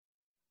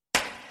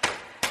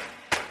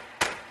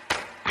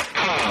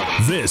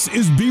This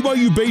is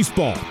BYU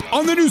Baseball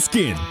on the new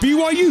skin,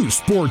 BYU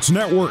Sports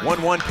Network.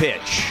 1-1 pitch.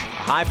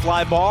 High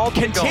fly ball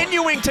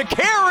continuing to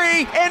carry,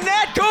 and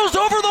that goes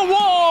over the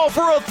wall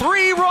for a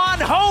 3-run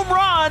home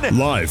run.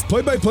 Live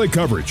play-by-play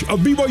coverage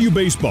of BYU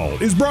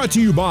Baseball is brought to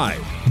you by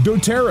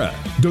doTERRA.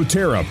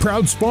 doTERRA,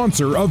 proud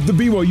sponsor of the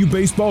BYU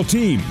baseball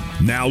team.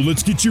 Now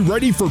let's get you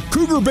ready for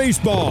Cougar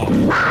Baseball.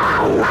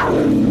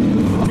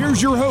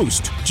 Here's your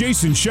host,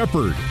 Jason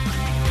Shepard.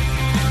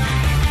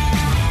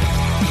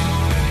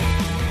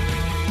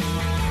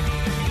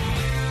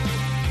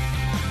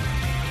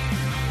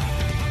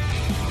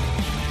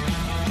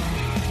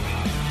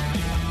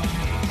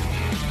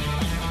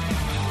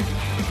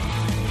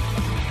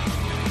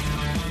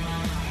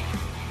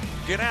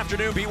 Good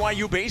afternoon,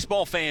 BYU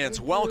baseball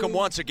fans. Welcome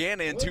once again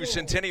into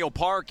Centennial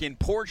Park in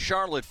Port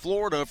Charlotte,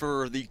 Florida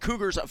for the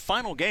Cougars'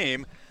 final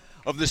game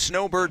of the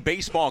Snowbird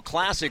Baseball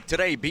Classic.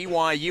 Today,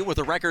 BYU with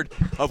a record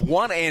of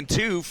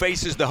 1-2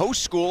 faces the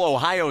host school,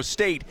 Ohio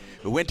State,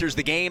 who enters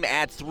the game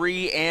at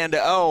 3-0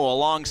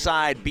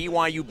 alongside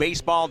BYU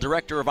Baseball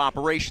Director of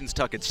Operations,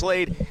 Tuckett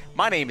Slade.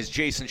 My name is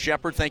Jason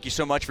Shepard. Thank you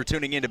so much for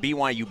tuning in to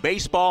BYU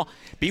Baseball.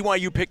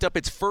 BYU picked up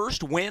its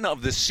first win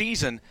of the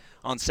season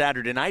on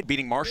Saturday night,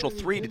 beating Marshall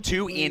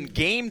 3-2 in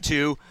Game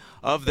 2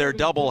 of their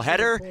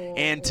doubleheader.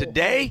 And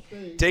today,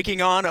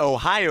 taking on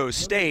Ohio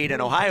State.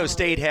 And Ohio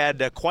State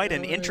had quite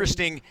an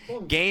interesting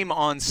game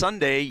on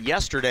Sunday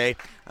yesterday.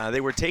 They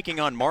were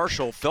taking on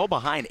Marshall, fell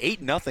behind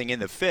 8-0 in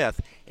the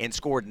fifth, and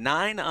scored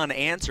 9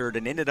 unanswered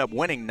and ended up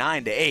winning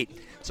 9-8.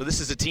 So this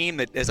is a team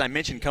that, as I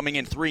mentioned, coming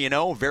in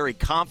 3-0, very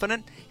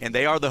confident, and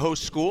they are the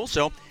host school.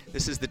 So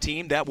this is the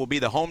team that will be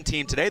the home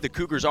team today. The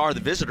Cougars are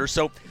the visitors.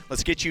 So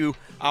let's get you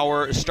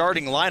our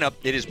starting lineup.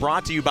 It is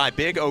brought to you by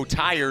Big O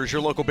Tires.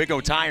 Your local Big O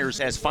Tires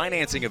has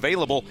financing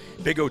available.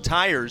 Big O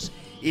Tires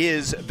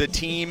is the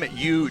team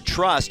you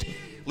trust.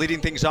 Leading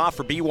things off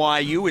for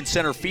BYU in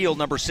center field,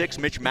 number 6,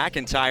 Mitch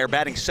McIntyre.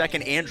 Batting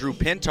second, Andrew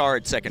Pintar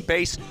at second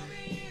base.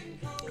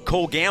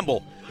 Cole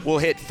Gamble will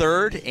hit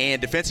third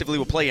and defensively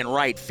will play in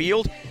right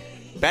field.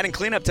 Batting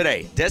cleanup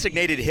today,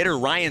 designated hitter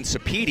Ryan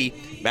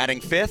Sapedi.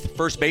 Batting fifth,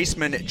 first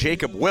baseman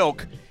Jacob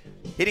Wilk.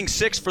 Hitting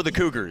sixth for the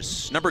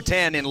Cougars, number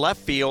 10 in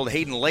left field,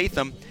 Hayden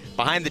Latham.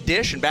 Behind the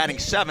dish and batting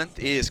seventh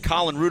is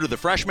Colin Reuter, the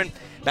freshman.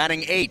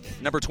 Batting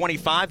eighth, number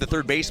 25, the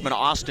third baseman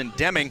Austin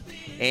Deming.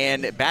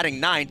 And batting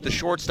ninth, the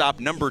shortstop,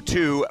 number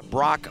 2,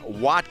 Brock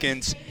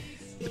Watkins.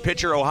 The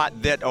pitcher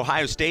that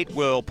Ohio State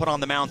will put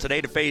on the mound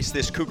today to face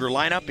this Cougar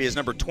lineup is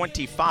number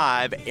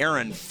 25,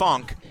 Aaron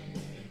Funk.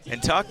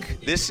 And Tuck,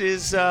 this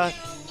is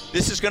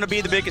going to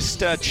be the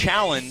biggest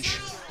challenge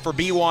for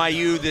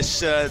BYU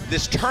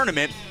this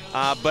tournament.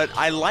 But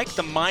I like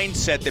the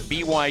mindset that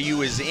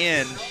BYU is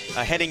in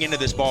heading into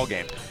this ball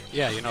game.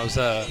 Yeah, it was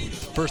the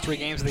first 3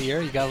 games of the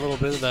year. You got a little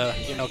bit of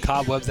the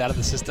cobwebs out of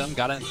the system.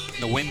 Got in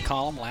the win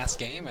column last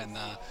game, and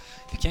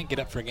if you can't get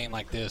up for a game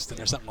like this, then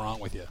there's something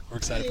wrong with you. We're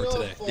excited for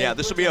today. Yeah,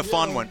 this will be a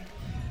fun one.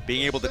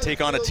 Being able to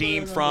take on a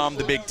team from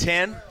the Big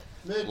Ten.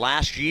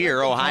 Last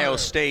year, Ohio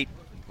State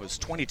was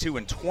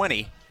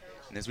 22-20,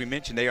 and as we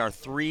mentioned, they are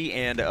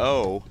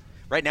 3-0.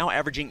 Right now,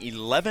 averaging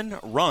 11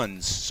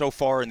 runs so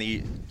far in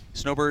the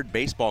Snowbird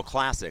Baseball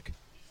Classic.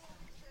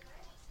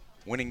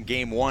 Winning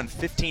game 1,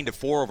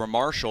 15-4 over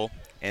Marshall,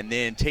 and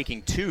then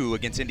taking 2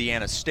 against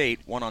Indiana State,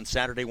 one on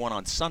Saturday, one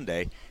on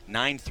Sunday.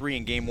 9-3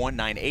 in game 1,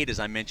 9-8, as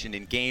I mentioned,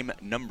 in game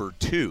number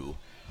 2.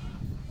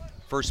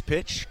 First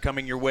pitch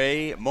coming your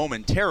way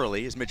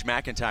momentarily as Mitch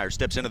McIntyre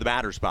steps into the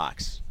batter's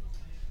box.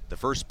 The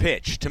first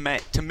pitch to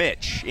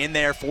Mitch, in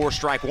there for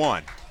strike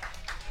 1.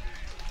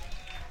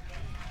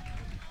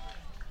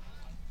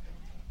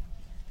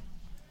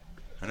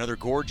 Another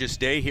gorgeous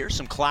day here.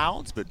 Some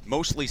clouds, but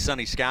mostly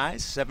sunny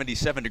skies.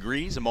 77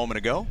 degrees a moment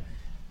ago.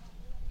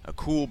 A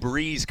cool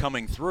breeze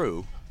coming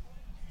through.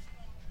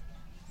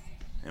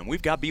 And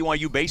we've got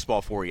BYU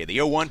baseball for you. The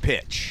 0-1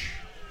 pitch.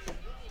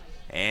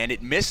 And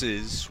it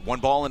misses. 1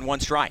 ball and 1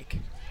 strike.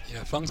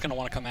 Yeah, Funk's going to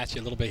want to come at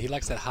you a little bit. He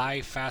likes that high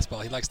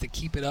fastball. He likes to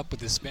keep it up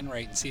with his spin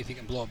rate and see if he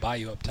can blow it by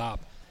you up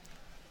top.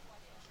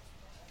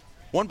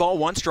 1 ball,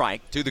 1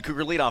 strike to the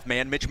Cougar leadoff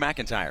man, Mitch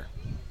McIntyre.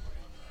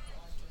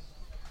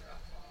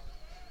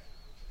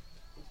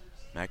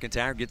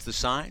 McIntyre gets the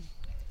sign,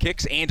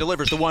 kicks and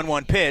delivers the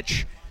 1-1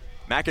 pitch.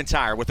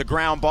 McIntyre with the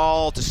ground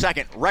ball to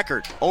second.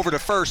 Record over to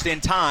first in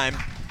time.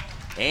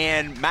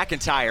 And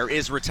McIntyre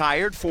is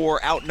retired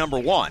for out number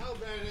 1.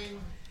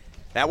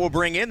 That will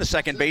bring in the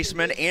second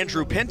baseman,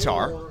 Andrew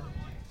Pintar.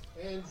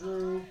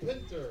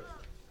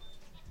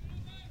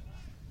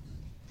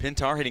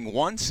 Pintar hitting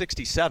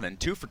 167,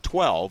 2 for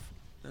 12.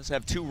 Does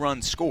have 2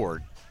 runs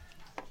scored.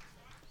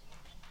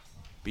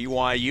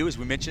 BYU, as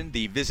we mentioned,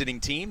 the visiting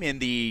team in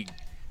the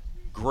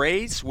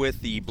grays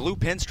with the blue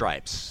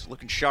pinstripes,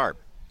 looking sharp.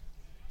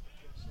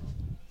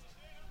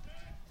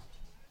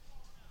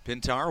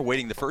 Pintar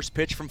awaiting the first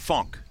pitch from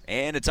Funk,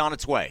 and it's on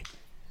its way.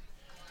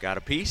 Got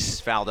a piece,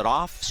 fouled it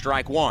off,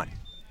 strike 1.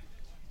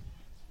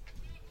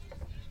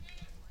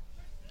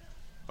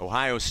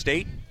 Ohio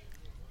State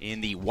in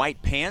the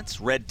white pants,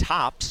 red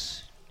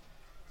tops,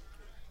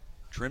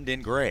 trimmed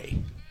in gray.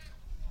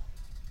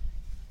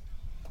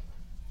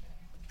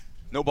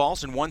 No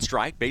balls and 1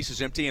 strike.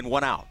 Bases empty and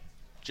 1 out.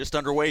 Just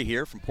underway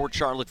here from Port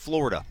Charlotte,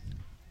 Florida.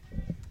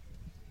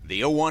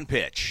 The 0-1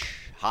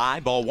 pitch. High,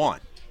 ball 1.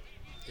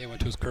 He went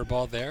to his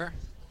curveball there.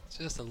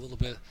 Just a little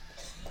bit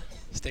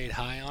stayed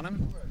high on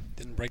him.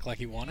 Didn't break like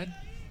he wanted.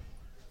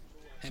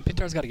 And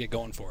Pintar's got to get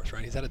going for us,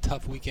 right? He's had a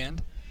tough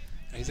weekend.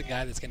 And he's a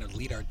guy that's going to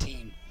lead our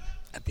team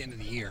at the end of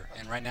the year.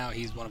 And right now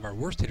he's one of our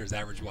worst hitters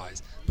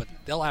average-wise. But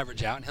they'll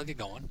average out and he'll get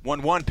going.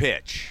 1-1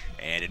 pitch.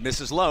 And it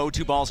misses low.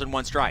 2 balls and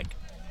 1 strike.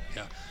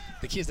 Yeah.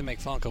 The key is to make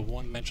Funk a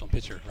one-dimensional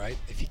pitcher, right?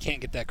 If he can't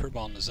get that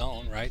curveball in the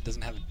zone, right,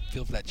 doesn't have a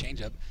feel for that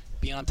changeup,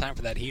 be on time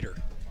for that heater.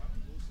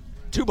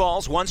 2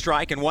 balls, 1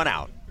 strike, and 1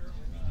 out.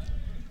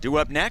 Due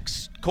up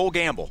next, Cole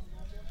Gamble.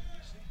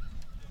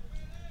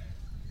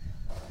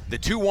 The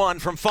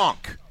 2-1 from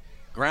Funk.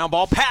 Ground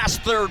ball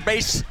past third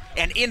base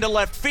and into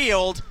left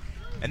field.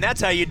 And that's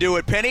how you do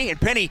it, Penny.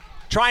 And Penny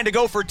trying to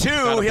go for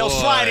 2. He'll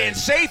slide in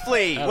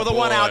safely with a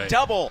 1-out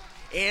double.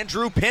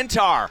 Andrew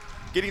Pintar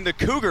getting the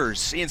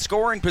Cougars in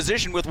scoring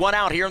position with 1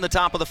 out here in the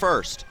top of the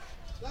first.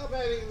 Now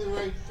batting the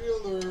right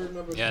fielder,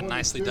 number 22.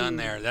 Nicely done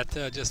there.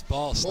 That just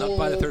ball snuck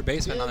by the third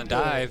baseman on a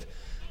dive.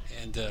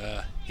 And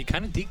he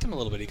kind of deked him a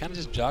little bit. He kind of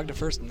just jogged to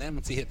first, and then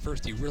once he hit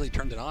first, he really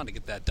turned it on to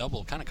get that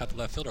double. Kind of caught the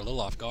left fielder a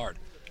little off guard.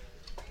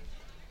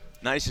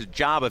 Nice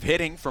job of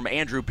hitting from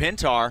Andrew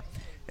Pintar.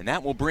 And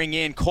that will bring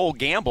in Cole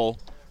Gamble.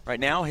 Right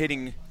now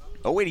hitting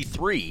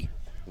 .083,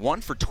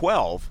 1 for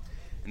 12.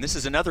 And this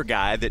is another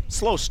guy that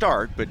slow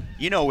start, but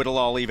you know it'll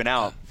all even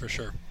out for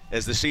sure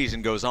as the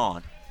season goes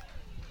on.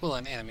 Well,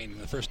 and I mean,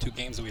 in the first 2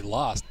 games that we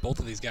lost, both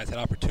of these guys had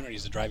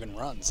opportunities to drive in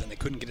runs, and they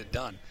couldn't get it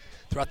done.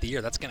 Throughout the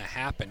year, that's going to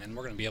happen, and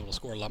we're going to be able to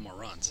score a lot more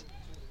runs.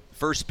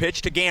 First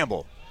pitch to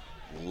Gamble.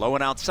 Low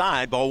and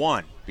outside, ball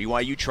 1.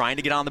 BYU trying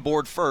to get on the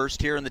board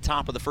first here in the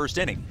top of the first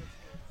inning.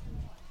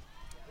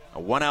 A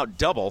 1-out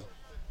double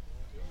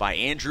by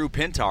Andrew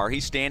Pintar.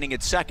 He's standing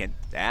at second.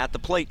 At the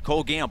plate,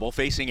 Cole Gamble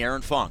facing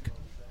Aaron Funk.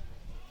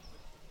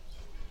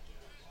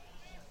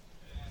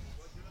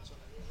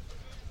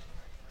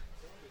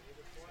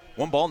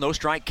 One ball, no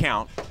strike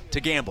count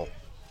to Gamble.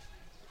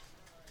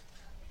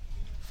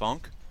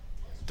 Funk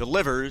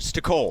delivers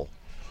to Cole.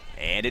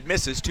 And it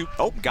misses.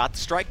 Got the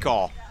strike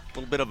call. A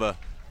little bit of a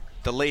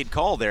delayed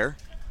call there.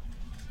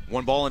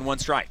 1 ball and 1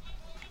 strike.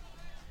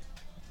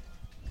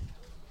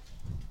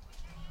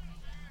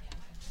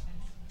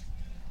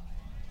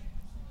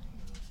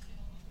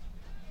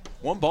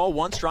 One ball,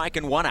 1 strike,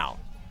 and 1 out.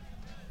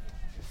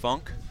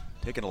 Funk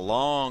taking a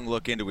long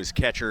look into his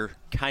catcher,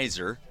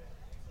 Kaiser.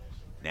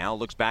 Now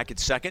looks back at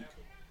second.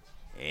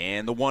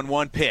 And the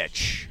 1-1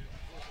 pitch.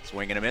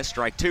 Swing and a miss,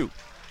 strike 2.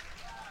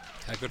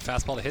 Had a good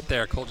fastball to hit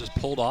there. Cole just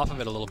pulled off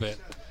of it a little bit.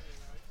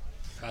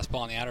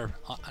 Fastball on the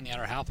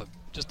outer half,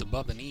 just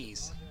above the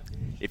knees.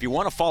 If you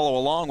want to follow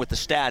along with the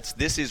stats,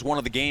 this is one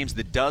of the games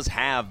that does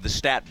have the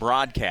stat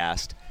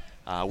broadcast.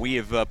 We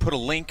have put a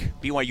link.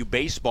 BYU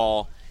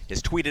Baseball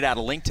has tweeted out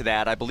a link to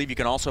that. I believe you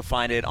can also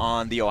find it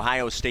on the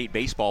Ohio State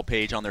baseball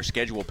page, on their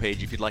schedule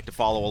page, if you'd like to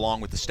follow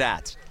along with the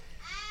stats.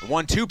 The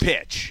 1-2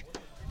 pitch.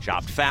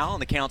 Chopped foul,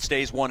 and the count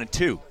stays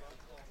 1-2.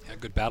 Yeah,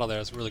 good battle there.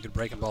 It's a really good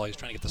breaking ball. He's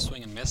trying to get the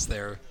swing and miss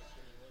there.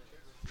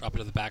 Drop it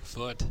to the back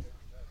foot.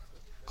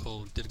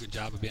 Cole did a good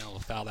job of being able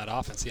to foul that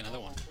off and see another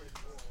one.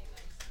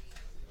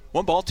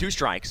 1 ball, 2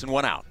 strikes, and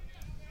 1 out.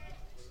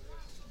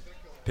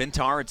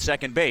 Pintar at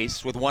second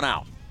base with 1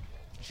 out.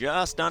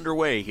 Just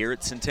underway here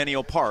at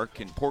Centennial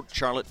Park in Port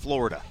Charlotte,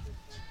 Florida.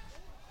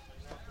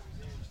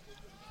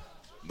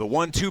 The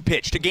 1-2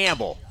 pitch to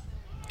Gamble.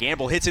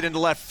 Gamble hits it into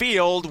left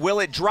field. Will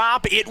it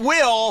drop? It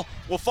will.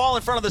 Will fall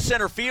in front of the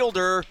center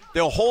fielder.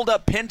 They'll hold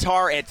up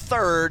Pintar at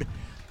third.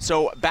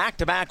 So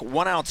back-to-back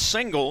 1-out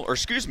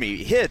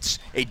hits.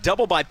 A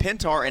double by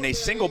Pintar and a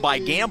single by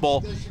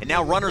Gamble. And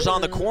now runners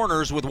on the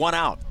corners with 1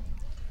 out.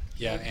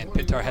 Yeah, and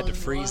Pintar had to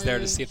freeze there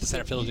to see if the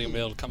center fielder was going to be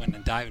able to come in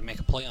and dive and make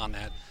a play on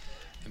that.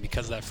 And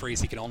because of that freeze,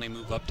 he can only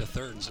move up to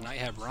third. And so now you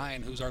have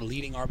Ryan, who's our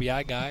leading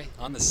RBI guy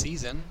on the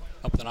season,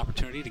 up with an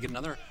opportunity to get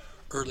another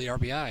early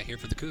RBI here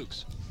for the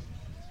Cougs.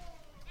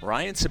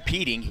 Ryan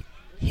Sapeding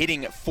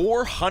hitting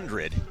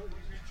 400.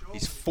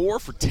 He's 4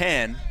 for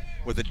 10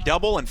 with a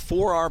double and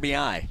 4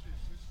 RBI.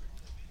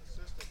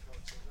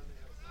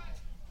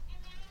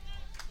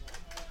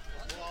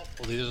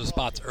 Well, these are the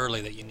spots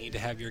early that you need to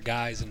have your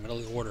guys in middle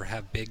of the order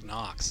have big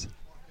knocks.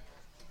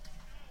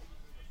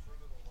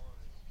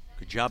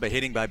 Good job of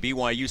hitting by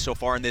BYU so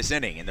far in this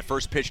inning. And the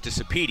first pitch to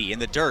Sapedi in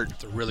the dirt.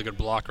 It's a really good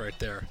block right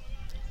there.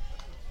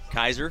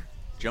 Kaiser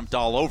jumped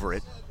all over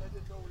it.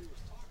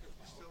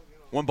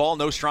 1 ball,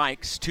 no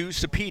strikes to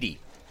Sapedi.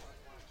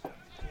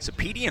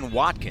 Sapedi and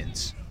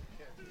Watkins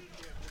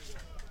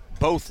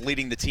both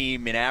leading the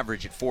team in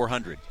average at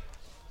 400.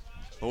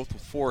 Both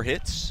with 4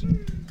 hits.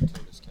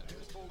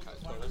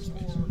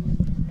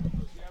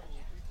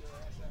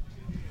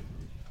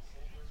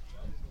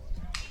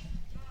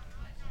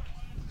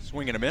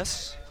 Swing and a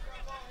miss.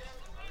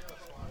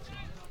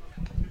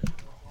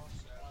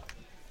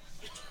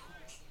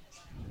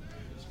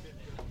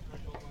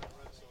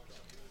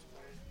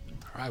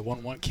 All right,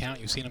 1-1 count.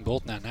 You've seen them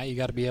both now. Now you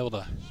got to be able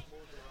to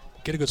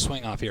Get a good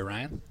swing off here,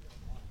 Ryan.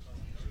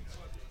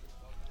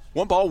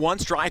 1 ball, 1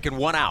 strike, and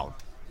 1 out.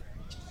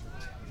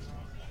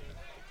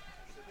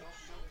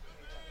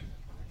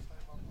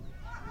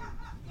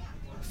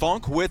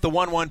 Funk with the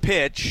 1-1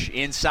 pitch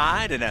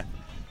inside, and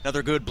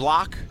another good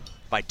block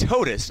by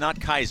Totis, not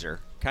Kaiser.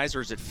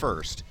 Kaiser's at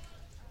first.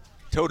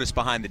 Totis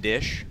behind the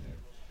dish.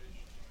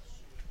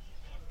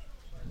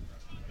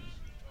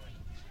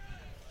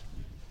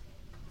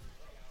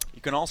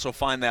 You can also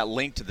find that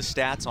link to the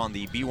stats on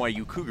the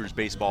BYU Cougars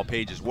baseball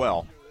page as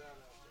well.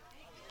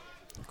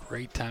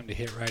 Great time to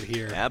hit right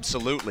here.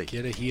 Absolutely.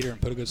 Get a heater and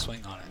put a good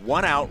swing on it.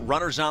 1 out,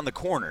 runners on the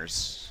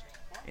corners.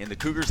 And the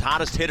Cougars'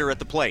 hottest hitter at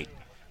the plate.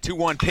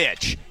 2-1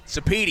 pitch.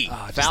 Sapiti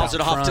fouls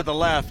it off to the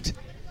left.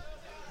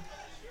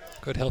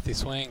 Good healthy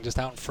swing, just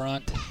out in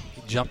front.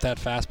 He jumped that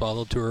fastball a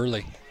little too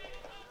early.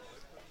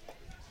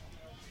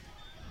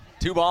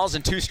 2 balls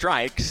and 2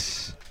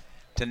 strikes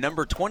to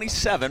number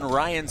 27,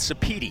 Ryan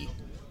Sapiti.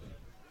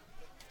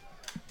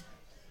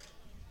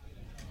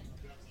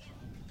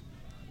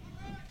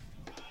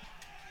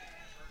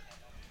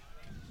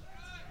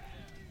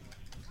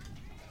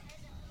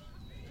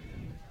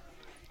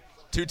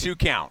 Two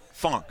count.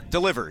 Funk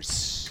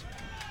delivers.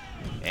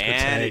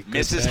 And it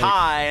misses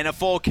high and a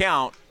full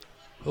count.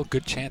 Well,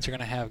 good chance you're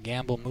going to have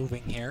Gamble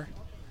moving here.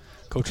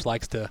 Coach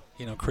likes to,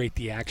 create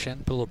the action,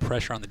 put a little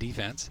pressure on the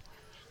defense.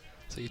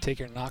 So you take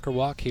your knocker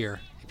walk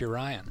here if you're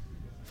Ryan.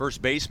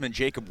 First baseman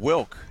Jacob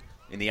Wilk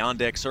in the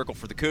on-deck circle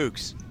for the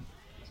Cougs.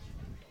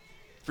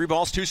 3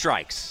 balls, 2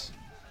 strikes.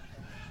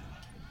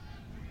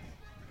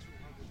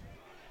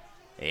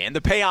 And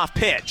the payoff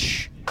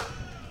pitch.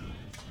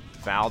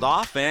 Fouled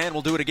off, and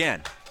we'll do it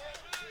again.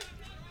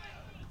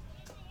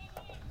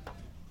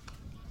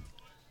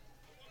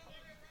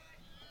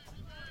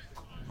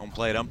 Home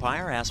plate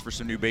umpire asked for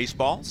some new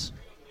baseballs.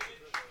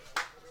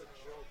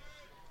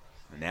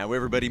 And now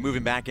everybody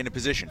moving back into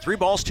position. 3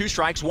 balls, 2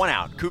 strikes, 1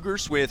 out.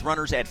 Cougars with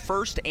runners at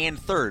first and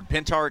third.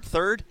 Pintar at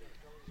third.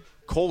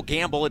 Cole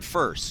Gamble at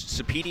first.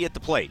 Sapiti at the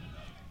plate.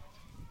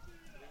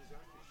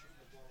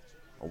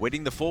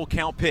 Awaiting the full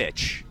count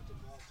pitch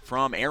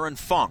from Aaron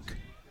Funk.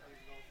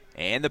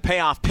 And the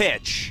payoff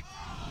pitch.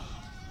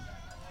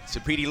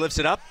 Sapiti lifts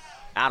it up,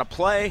 out of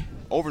play,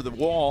 over the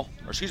wall,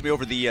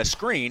 over the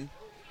screen,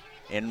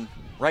 and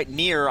right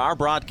near our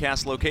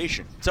broadcast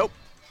location. So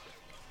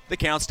the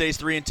count stays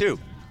 3-2.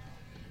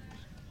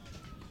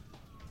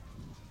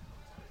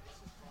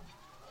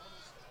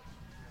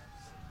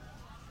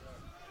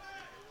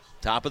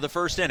 Top of the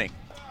first inning.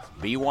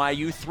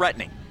 BYU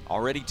threatening.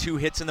 Already 2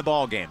 hits in the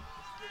ball game.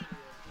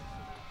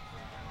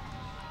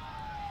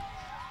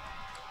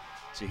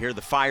 So you hear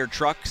the fire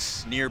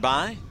trucks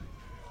nearby.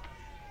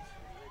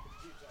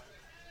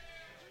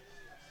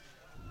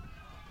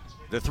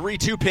 The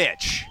 3-2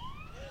 pitch.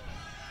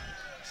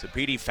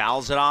 Sapiti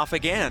fouls it off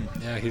again.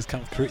 Yeah, he's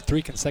come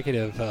 3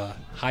 consecutive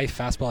high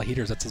fastball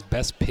heaters. That's his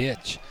best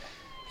pitch.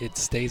 It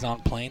stays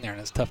on plane there, and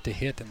it's tough to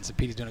hit, and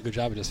Sapiti's doing a good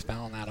job of just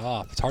fouling that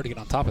off. It's hard to get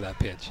on top of that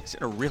pitch. He's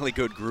in a really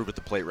good groove at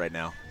the plate right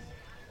now.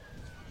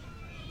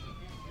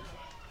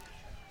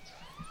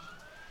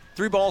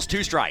 3 balls,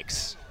 2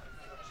 strikes.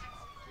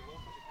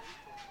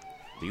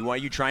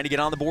 BYU trying to get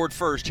on the board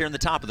first here in the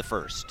top of the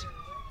first.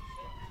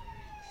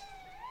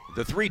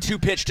 The 3-2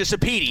 pitch to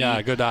Sapiti.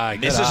 Yeah, good eye.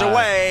 Misses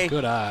away.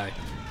 Good eye.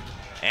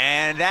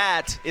 And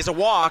that is a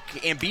walk,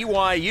 and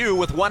BYU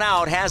with 1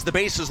 out has the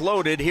bases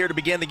loaded here to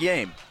begin the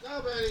game.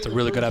 It's a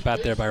really good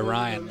at-bat there by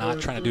Ryan, not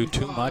trying to do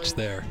too much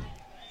there.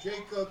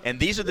 And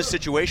these are the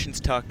situations,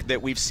 Tuck,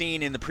 that we've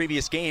seen in the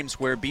previous games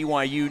where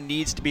BYU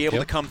needs to be able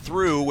to come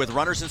through with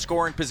runners in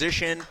scoring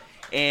position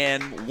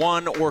and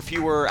 1 or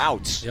fewer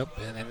outs. Yep,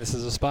 and this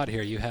is a spot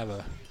here. You have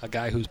a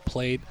guy who's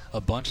played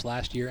a bunch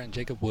last year in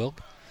Jacob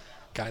Wilk,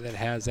 guy that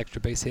has extra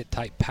base hit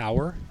type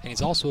power, and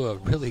he's also a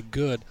really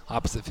good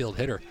opposite field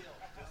hitter.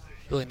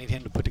 Really need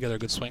him to put together a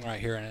good swing right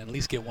here and at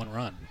least get 1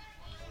 run.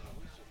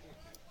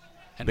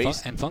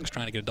 And Funk's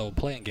trying to get a double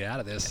play and get out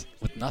of this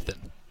with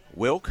nothing.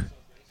 Wilk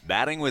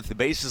batting with the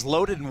bases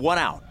loaded and 1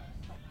 out.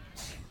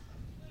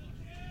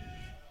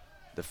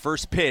 The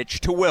first pitch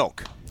to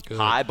Wilk. Good,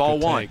 high ball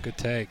good 1. Take, good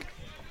take.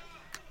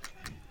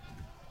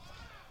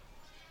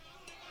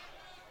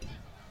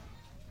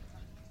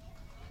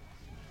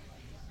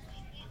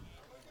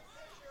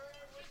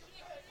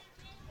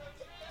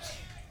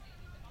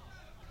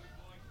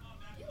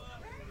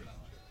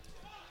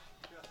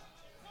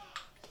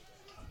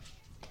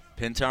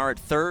 Pintar at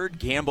third,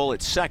 Gamble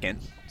at second,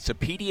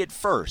 Sapiti at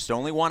first,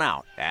 only 1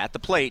 out. At the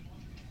plate,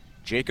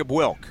 Jacob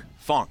Wilk.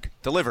 Funk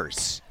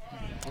delivers.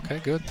 Okay,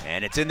 good.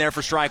 And it's in there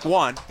for strike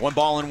 1. 1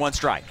 ball and 1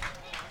 strike.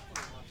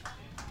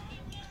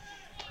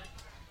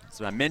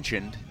 So I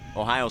mentioned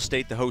Ohio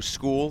State, the host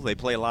school. They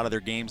play a lot of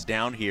their games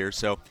down here,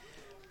 so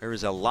there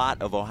is a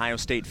lot of Ohio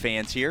State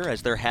fans here,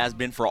 as there has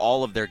been for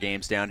all of their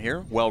games down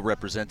here. Well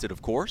represented,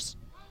 of course.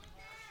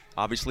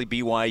 Obviously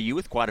BYU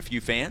with quite a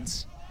few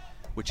fans,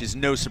 which is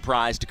no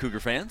surprise to Cougar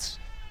fans.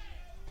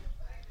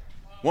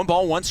 1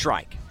 ball, 1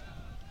 strike.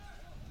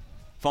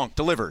 Funk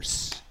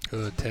delivers.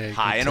 Good take.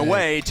 High good and take.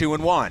 away,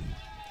 2-1.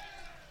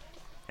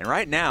 And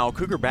right now,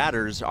 Cougar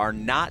batters are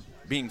not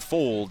being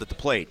fooled at the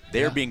plate.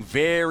 They're being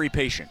very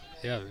patient.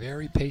 Yeah,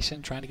 very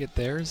patient, trying to get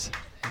theirs.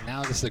 And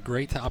now this is a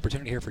great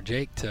opportunity here for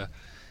Jake to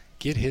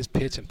get his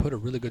pitch and put a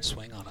really good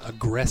swing on,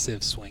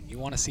 aggressive swing. You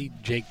want to see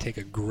Jake take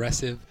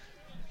aggressive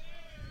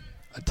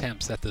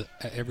attempts at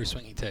every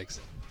swing he takes.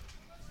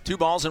 2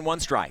 balls and 1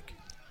 strike.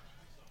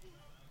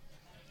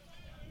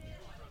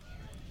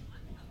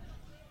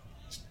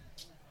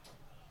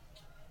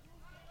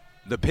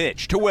 The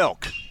pitch to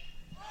Wilk.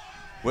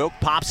 Wilk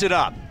pops it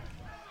up.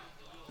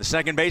 The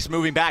second base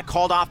moving back,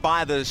 called off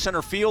by the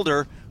center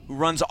fielder, who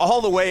runs all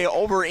the way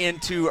over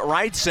into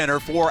right center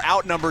for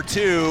out number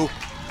 2,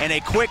 and a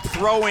quick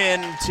throw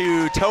in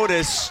to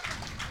Totis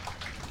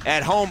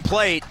at home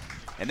plate,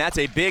 and that's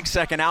a big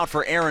second out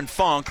for Aaron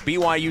Funk.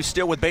 BYU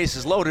still with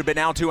bases loaded, but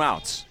now 2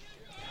 outs.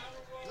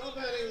 Now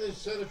batting the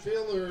center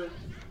fielder,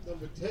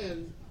 number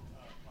 10,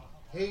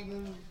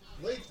 Hayden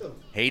Latham.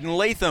 Hayden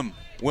Latham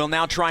will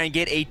now try and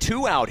get a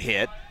 2-out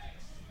hit,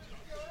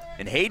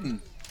 and Hayden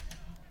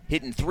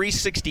hitting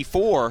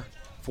 .364,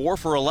 4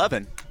 for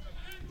 11.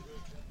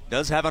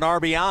 Does have an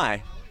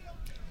RBI.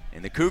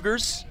 And the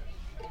Cougars,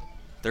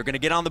 they're going to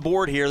get on the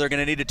board here. They're going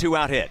to need a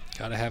 2-out hit.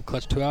 Got to have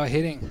clutch 2-out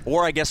hitting.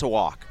 Or I guess a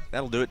walk.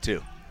 That'll do it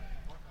too.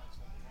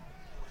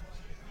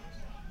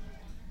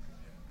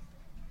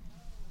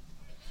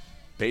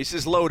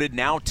 Bases loaded,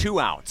 now 2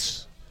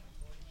 outs.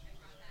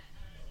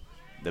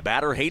 The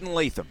batter, Hayden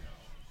Latham.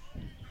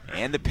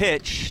 And the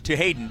pitch to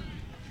Hayden.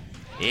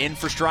 In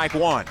for strike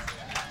 1.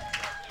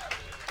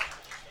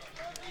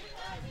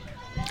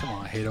 Come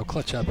on, Hato,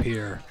 clutch up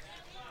here.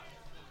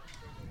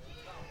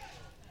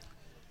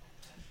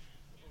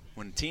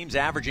 When a team's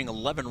averaging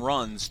 11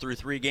 runs through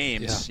 3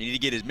 games, you need to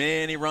get as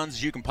many runs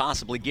as you can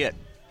possibly get.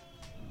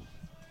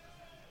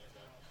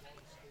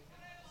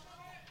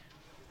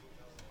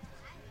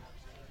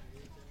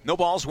 No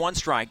balls, 1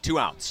 strike, 2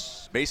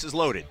 outs. Bases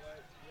loaded.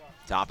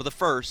 Top of the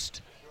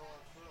first.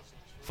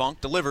 Funk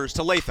delivers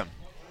to Latham.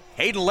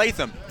 Hayden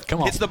Latham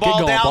hits the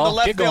ball down the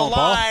left field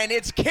line.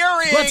 It's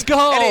carrying. Let's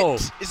go. And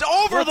it is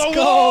over the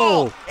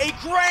wall. A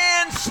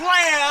grand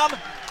slam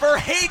for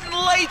Hayden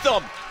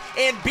Latham.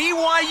 And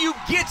BYU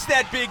gets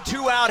that big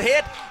 2-out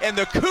hit, and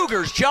the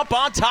Cougars jump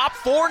on top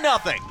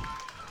 4-0.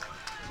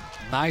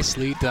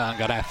 Nicely done.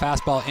 Got a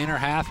fastball inner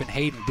half, and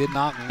Hayden did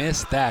not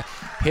miss that.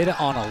 Hit it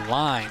on a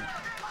line.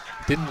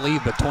 Didn't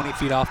leave but 20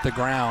 feet off the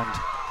ground.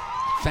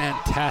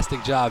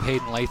 Fantastic job,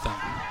 Hayden Latham.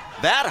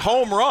 That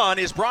home run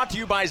is brought to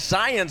you by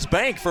Zions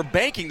Bank. For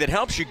banking that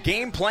helps you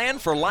game plan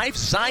for life,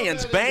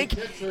 Zions Bank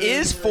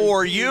is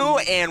for you.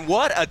 And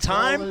what a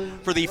time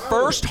for the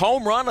first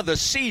home run of the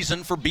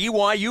season for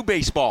BYU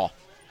baseball.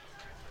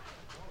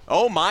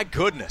 Oh, my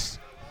goodness.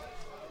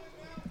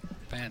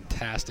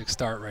 Fantastic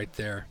start right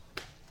there.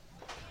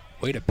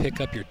 Way to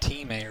pick up your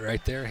teammate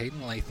right there,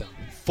 Hayden Latham.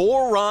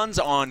 4 runs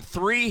on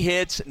 3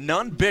 hits,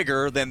 none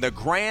bigger than the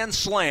grand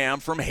slam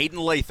from Hayden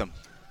Latham.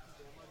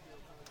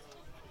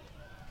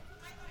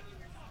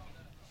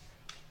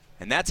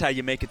 And that's how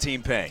you make a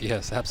team pay.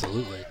 Yes,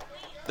 absolutely.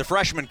 The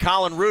freshman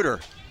Colin Reuter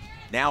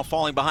now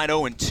falling behind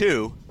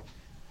 0-2.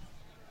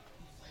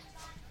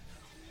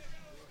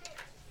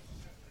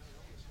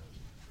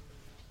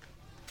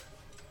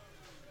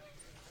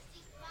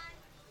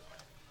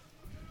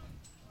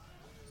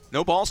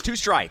 No balls, 2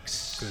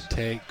 strikes. Good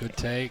take, good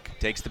take.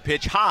 Takes the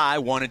pitch high,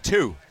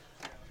 1-2.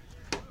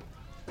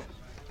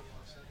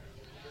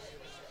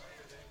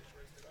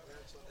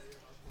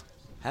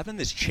 Having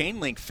this chain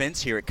link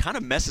fence here, it kind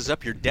of messes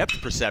up your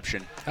depth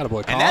perception. Attaboy,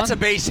 Colin. And that's a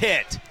base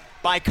hit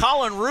by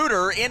Colin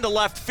Reuter into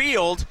left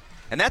field.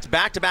 And that's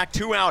back-to-back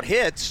 2-out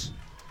hits.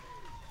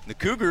 The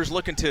Cougars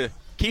looking to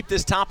keep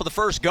this top of the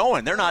first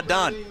going. They're not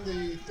done.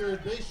 The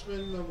third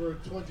baseman, number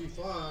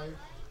 25,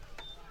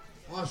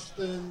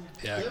 Austin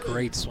Deming.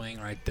 Great swing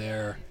right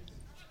there.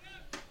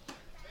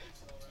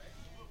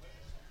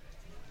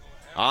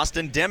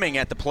 Austin Deming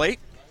at the plate.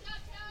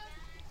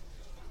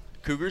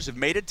 Cougars have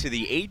made it to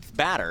the 8th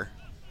batter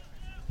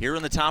here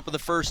in the top of the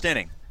first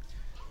inning.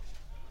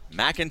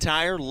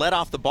 McIntyre led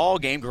off the ball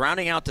game,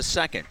 grounding out to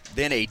second.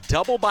 Then a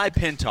double by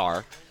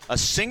Pintar, a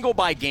single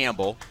by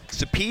Gamble,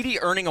 Sapedi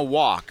earning a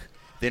walk.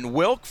 Then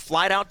Wilk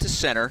flied out to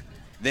center.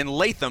 Then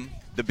Latham,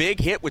 the big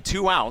hit with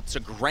 2 outs, a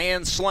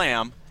grand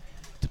slam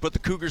to put the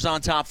Cougars on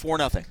top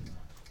 4-0.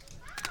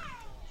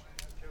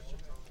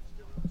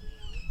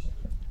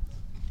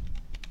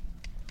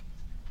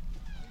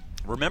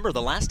 Remember,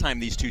 the last time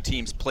these 2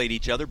 teams played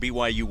each other,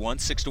 BYU won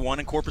 6-1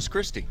 in Corpus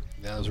Christi.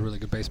 That was a really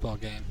good baseball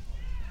game.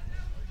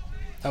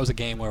 That was a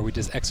game where we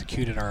just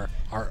executed our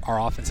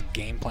offensive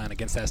game plan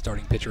against that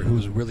starting pitcher who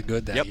was really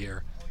good that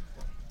year.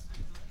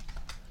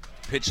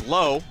 Pitch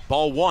low,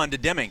 ball 1 to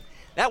Deming.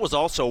 That was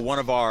also one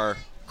of our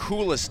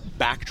coolest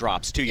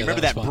backdrops, too. You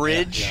remember that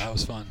bridge? Yeah, that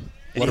was fun.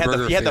 And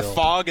you had the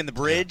fog and the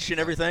bridge and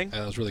everything? Yeah,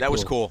 that was really cool. That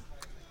was cool.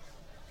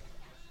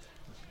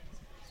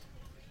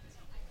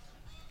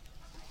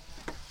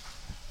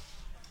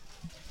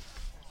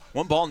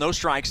 One ball, no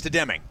strikes to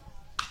Deming.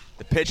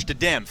 The pitch to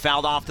Dem,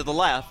 fouled off to the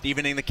left,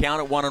 evening the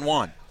count at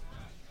 1-1.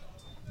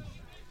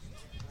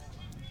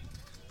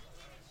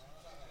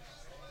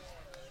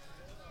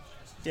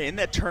 Yeah, in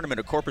that tournament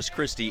at Corpus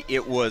Christi,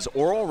 it was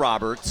Oral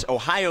Roberts,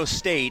 Ohio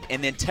State,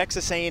 and then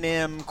Texas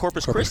A&M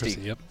Corpus Christi.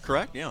 Yep.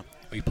 Correct? Yeah.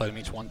 We played them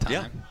each one time.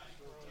 Yeah.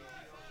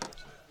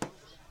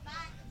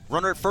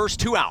 Runner at first,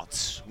 2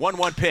 outs.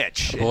 1-1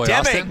 pitch. Boy, Deming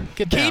Austin,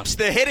 keeps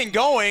the hitting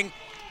going.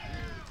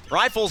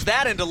 Rifles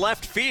that into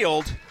left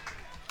field.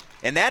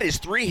 And that is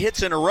 3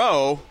 hits in a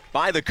row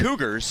by the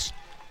Cougars.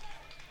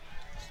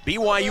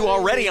 BYU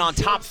already on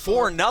top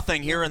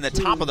 4-0 here in the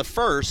top of the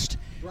first.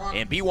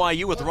 And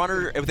BYU with a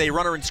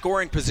runner in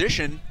scoring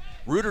position.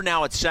 Reuter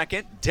now at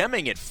second,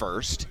 Deming at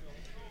first.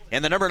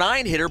 And the number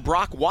 9 hitter,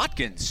 Brock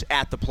Watkins,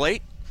 at the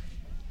plate.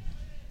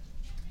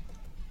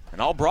 And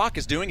all Brock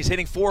is doing is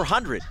hitting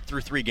 .400 through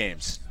 3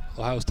 games.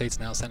 Ohio State's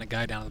now sent a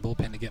guy down to the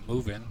bullpen to get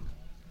moving.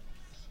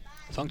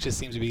 Funk just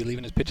seems to be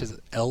leaving his pitches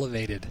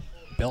elevated,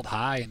 belt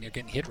high, and you're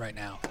getting hit right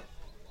now.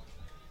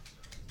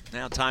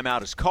 Now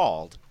timeout is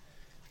called.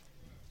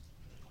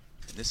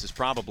 And this is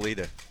probably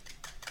to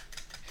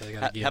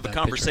have a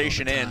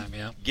conversation and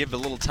give a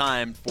little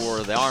time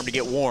for the arm to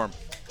get warm.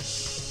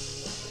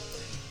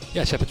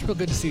 Yeah, Shep, it's real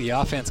good to see the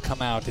offense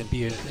come out and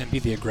be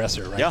the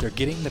aggressor, right? Yeah. They're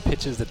getting the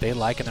pitches that they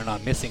like, and they're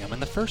not missing them. In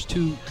the first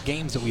 2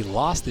 games that we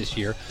lost this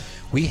year,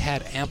 we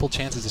had ample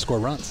chances to score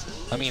runs.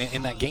 I mean,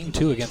 in that game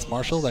 2 against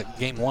Marshall, that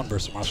game 1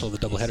 versus Marshall, the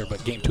doubleheader,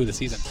 but game 2 of the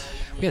season,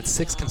 we had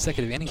 6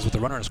 consecutive innings with the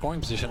runner in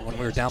scoring position when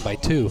we were down by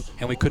 2,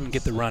 and we couldn't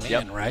get the run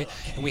in, right?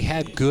 And we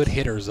had good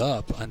hitters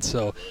up, and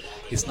so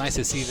it's nice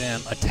to see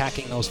them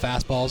attacking those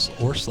fastballs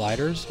or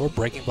sliders or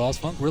breaking balls.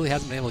 Funk really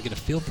hasn't been able to get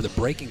a feel for the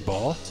breaking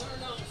ball,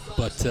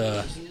 but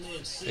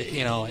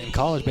you know, in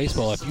college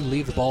baseball, if you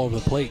leave the ball over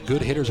the plate,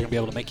 good hitters are going to be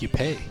able to make you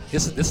pay.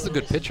 This is a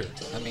good pitcher.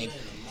 I mean,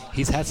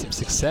 he's had some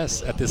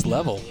success at this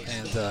level,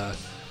 and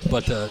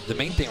but the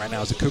main thing right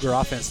now is the Cougar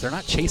offense. They're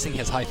not chasing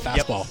his high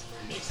fastball.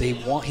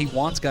 He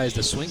wants guys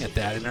to swing at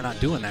that, and they're not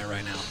doing that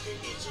right now.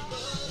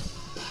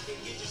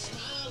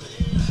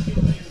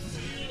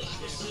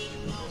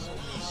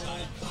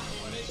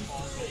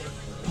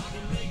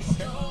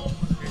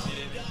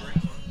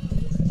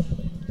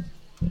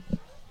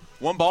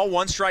 One ball,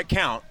 1 strike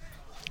count.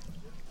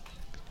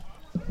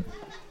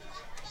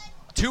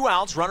 2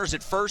 outs, runners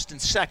at first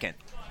and second.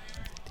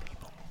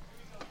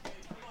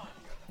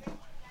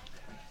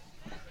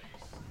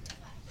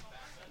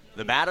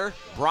 The batter,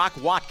 Brock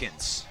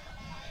Watkins.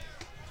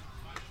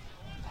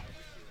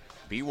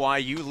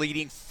 BYU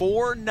leading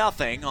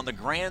 4-0 on the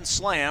grand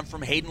slam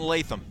from Hayden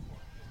Latham.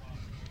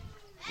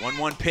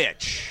 1-1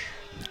 pitch.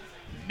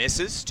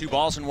 Misses, 2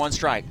 balls and 1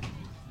 strike.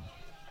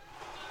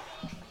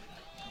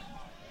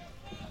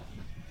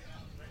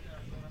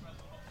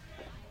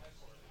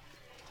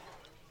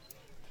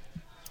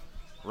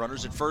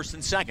 Runners at first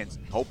and second.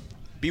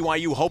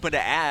 BYU hoping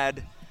to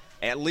add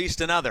at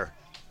least another.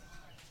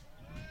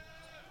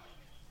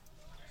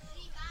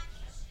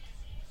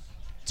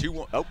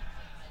 2-1. Oh.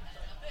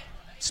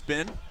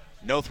 Spin.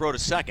 No throw to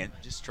second.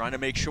 Just trying to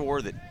make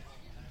sure that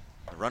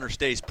the runner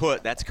stays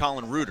put. That's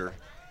Colin Reuter.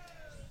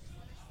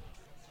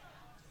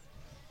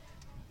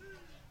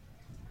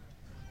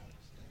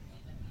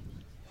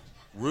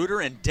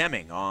 Reuter and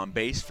Deming on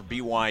base for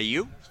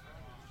BYU.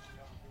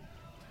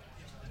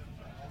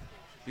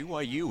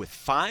 BYU with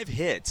 5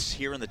 hits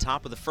here in the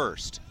top of the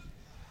first.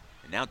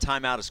 And now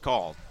timeout is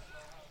called.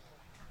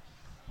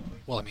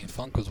 Well, I mean,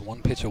 Funk was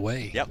 1 pitch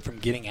away from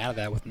getting out of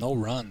that with no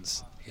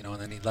runs, you know,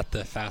 and then he let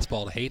the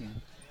fastball to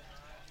Hayden.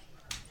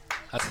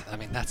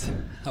 That's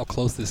how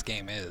close this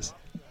game is.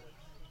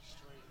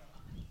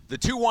 The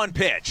 2-1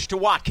 pitch to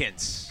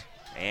Watkins.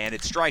 And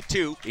it's strike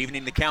 2,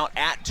 evening the count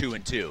at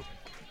 2-2.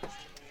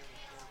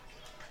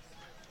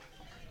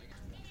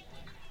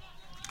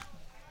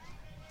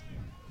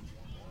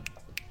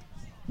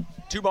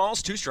 Two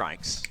balls, 2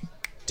 strikes,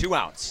 2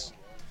 outs.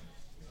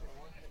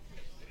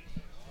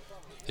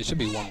 It should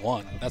be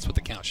 1-1. That's what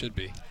the count should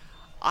be.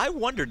 I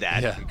wondered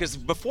that because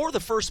before the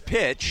first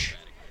pitch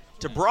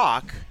to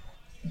Brock,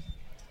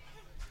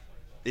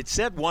 it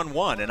said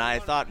 1-1, and I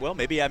thought, well,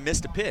 maybe I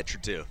missed a pitch or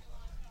two.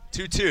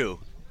 2-2. Or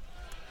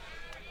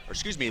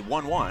excuse me,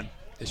 1-1.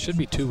 It should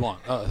be 2-1.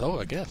 Oh,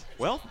 I guess.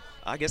 Well,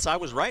 I guess I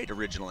was right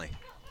originally.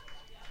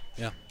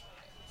 Yeah.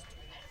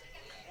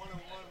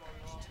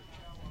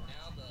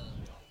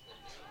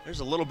 There's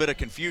a little bit of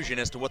confusion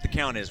as to what the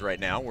count is right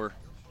now.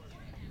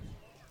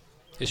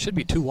 It should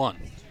be 2-1.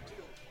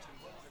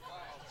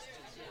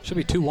 Should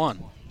be 2-1.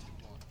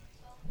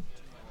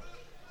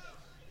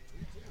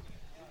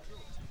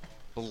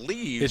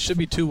 Believe it should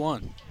be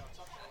 2-1.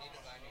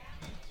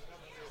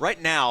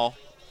 Right now,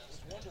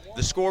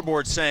 the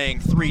scoreboard's saying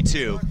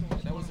 3-2.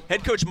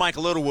 Head coach Mike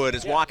Littlewood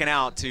is walking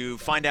out to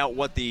find out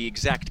what the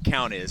exact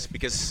count is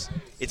because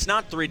it's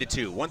not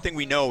 3-2. One thing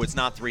we know, it's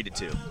not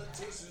 3-2.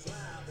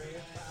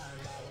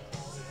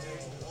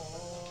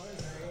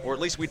 Or at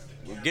least we're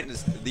getting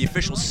the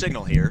official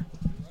signal here.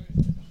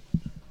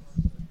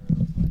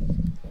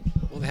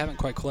 Well, they haven't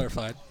quite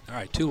clarified. All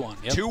right,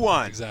 2-1. Yep.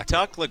 2-1. Exactly.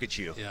 Tuck, look at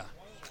you. Yeah.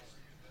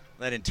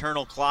 That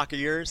internal clock of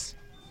yours,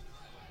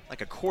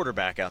 like a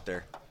quarterback out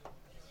there.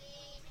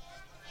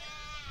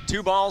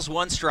 2 balls,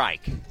 1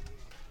 strike.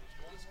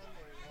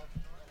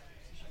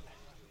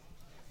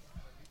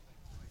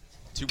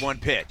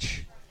 2-1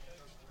 pitch.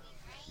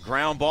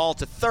 Ground ball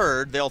to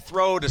third. They'll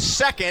throw to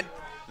second.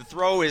 The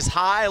throw is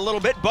high a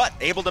little bit, but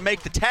able to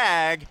make the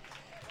tag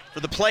for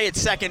the play at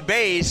second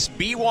base.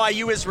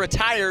 BYU is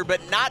retired,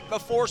 but not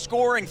before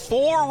scoring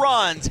 4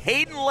 runs.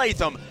 Hayden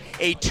Latham,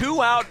 a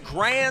 2-out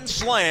grand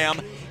slam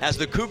as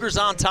the Cougars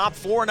on top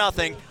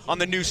 4-0 on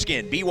the new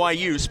skin,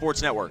 BYU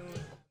Sports Network.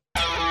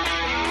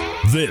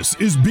 This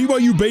is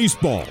BYU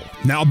Baseball.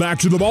 Now back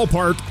to the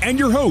ballpark and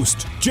your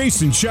host,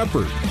 Jason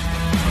Shepard.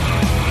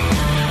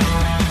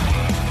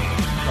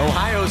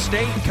 Ohio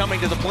State coming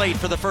to the plate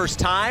for the first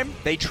time.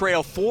 They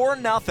trail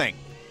 4-0.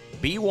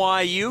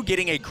 BYU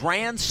getting a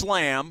grand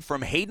slam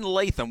from Hayden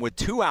Latham with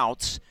 2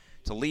 outs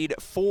to lead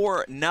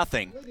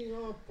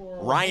 4-0.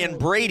 Ryan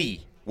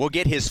Brady will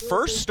get his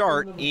first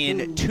start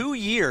in 2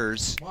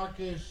 years.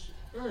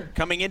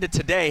 Coming into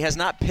today, has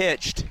not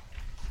pitched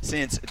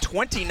since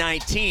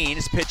 2019.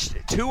 Has pitched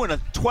 12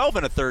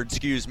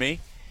 1/3,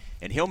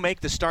 and he'll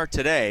make the start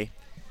today.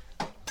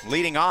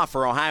 Leading off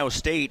for Ohio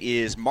State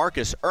is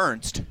Marcus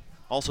Ernst.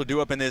 Also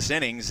due up in this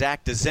inning,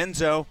 Zach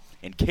DeZenzo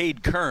and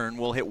Cade Kern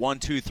will hit 1,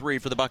 2, 3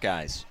 for the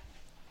Buckeyes.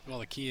 Well,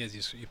 the key is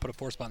you put a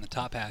 4 spot in the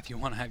top half. You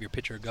want to have your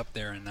pitcher go up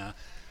there and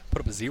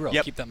put up a 0,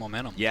 Yep. keep that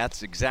momentum. Yeah,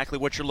 that's exactly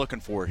what you're looking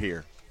for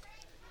here.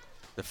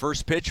 The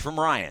first pitch from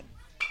Ryan.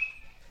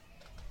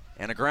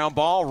 And a ground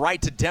ball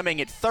right to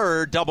Deming at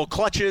third. Double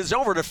clutches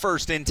over to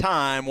first in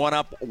time. 1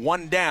 up,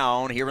 1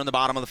 down here in the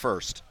bottom of the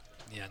first.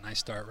 Yeah, nice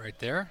start right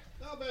there.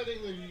 Now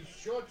batting the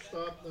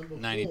shortstop, number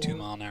 92 4,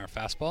 mile-an-hour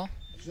fastball.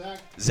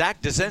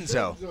 Zach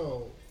DeZenzo.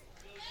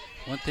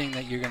 One thing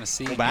that you're going to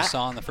see, Go you back.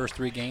 saw in the first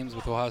 3 games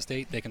with Ohio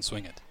State, they can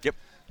swing it. Yep.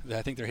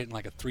 I think they're hitting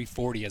like a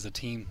 340 as a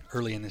team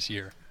early in this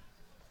year.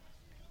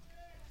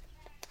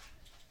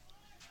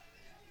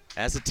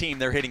 As a team,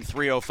 they're hitting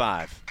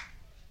 305.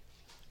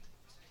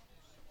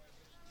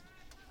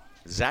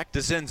 Zach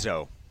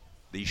DeZenzo,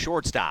 the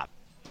shortstop,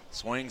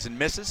 swings and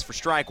misses for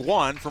strike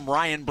 1 from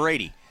Ryan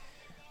Brady.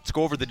 Let's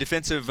go over the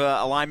defensive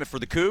alignment for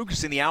the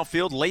Cougs. In the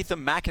outfield,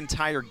 Latham,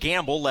 McIntyre,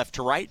 Gamble left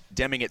to right,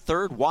 Deming at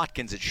third,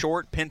 Watkins at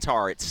short,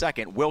 Pintar at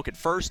second, Wilk at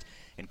first,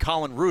 and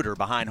Colin Reuter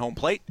behind home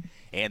plate.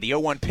 And the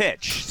 0-1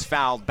 pitch is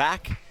fouled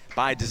back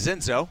by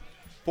DeZenzo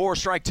for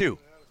strike 2.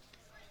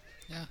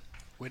 Yeah,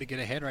 way to get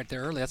ahead right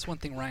there early. That's one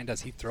thing Ryan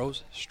does. He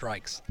throws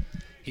strikes.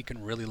 He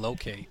can really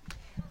locate.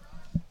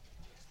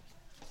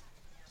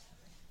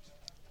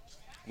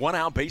 1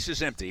 out,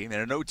 bases empty, and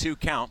an 0-2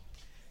 count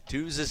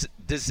to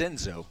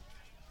DeZenzo.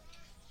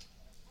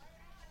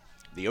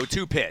 The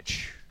 0-2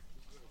 pitch.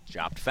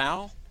 Chopped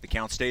foul. The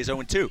count stays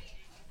 0-2.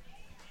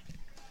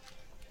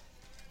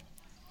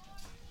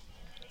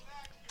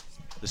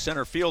 The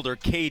center fielder,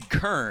 Cade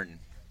Kern,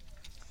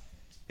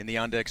 in the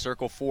on-deck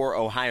circle for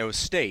Ohio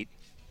State.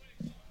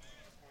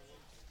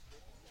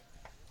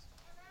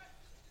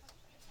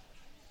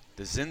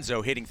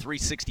 DeZenzo hitting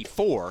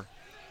 .364,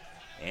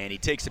 and he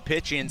takes a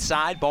pitch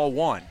inside, ball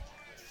 1.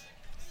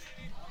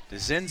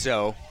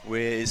 DeZenzo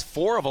is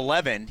 4 of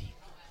 11.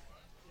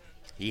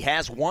 He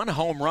has 1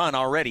 home run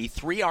already,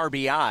 3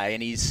 RBI,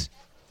 and he's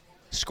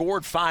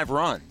scored 5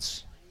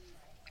 runs.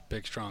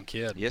 Big, strong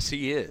kid. Yes,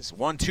 he is.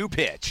 1-2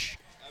 pitch.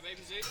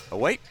 Oh,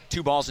 wait,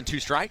 2 balls and 2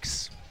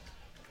 strikes.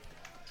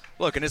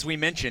 Look, and as we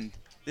mentioned,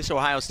 this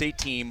Ohio State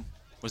team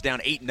was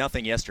down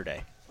 8-0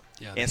 yesterday,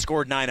 and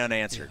scored 9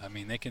 unanswered. Yeah, I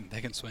mean, they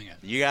can swing it.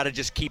 You got to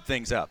just keep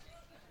things up.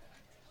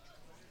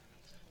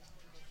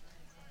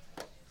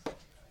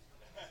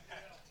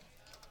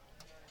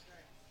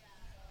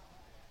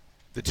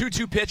 The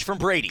 2-2 pitch from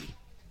Brady.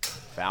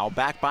 Foul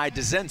back by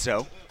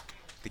DeZenzo.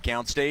 The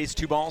count stays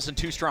 2 balls and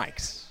 2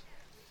 strikes.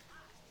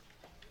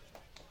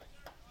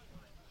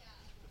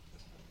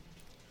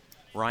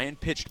 Ryan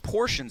pitched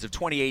portions of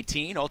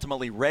 2018,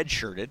 ultimately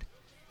redshirted.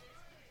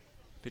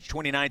 Pitched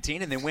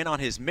 2019 and then went on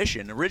his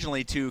mission,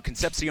 originally to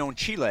Concepcion,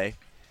 Chile,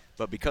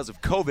 but because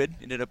of COVID,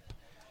 ended up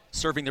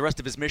serving the rest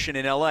of his mission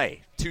in LA.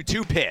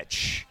 2-2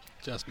 pitch.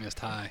 Just missed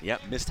high.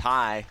 Yep, missed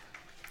high.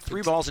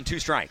 3 balls and 2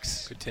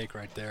 strikes. Good take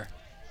right there.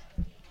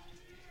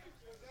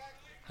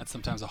 That's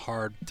sometimes a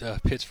hard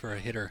pitch for a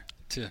hitter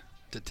to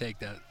take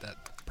that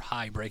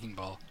high breaking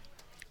ball.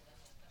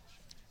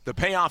 The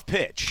payoff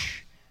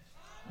pitch.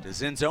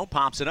 DeZenzo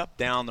pops it up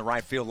down the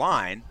right field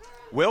line.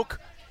 Wilk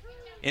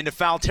into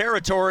foul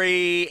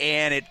territory,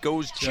 and it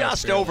goes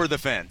just over the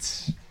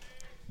fence.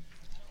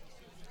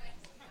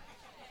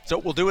 So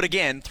we'll do it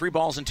again. 3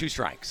 balls and 2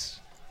 strikes.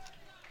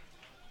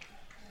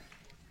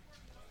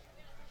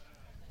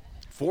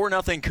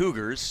 4-0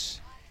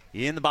 Cougars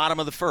in the bottom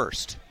of the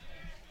first.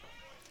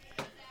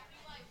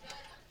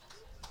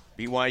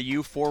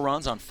 BYU 4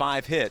 runs on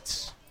 5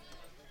 hits.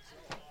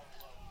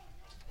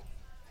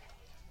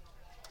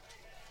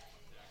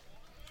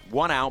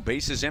 One out,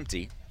 bases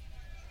empty.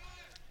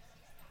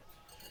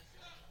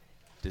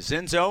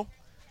 DeZenzo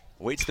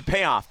waits the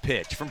payoff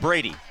pitch from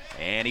Brady,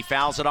 and he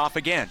fouls it off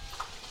again.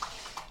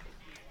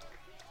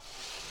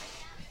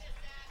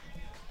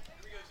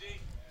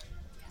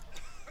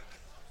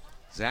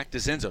 Zach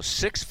DeZenzo,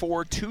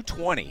 6'4",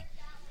 220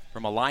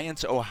 from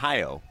Alliance,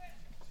 Ohio.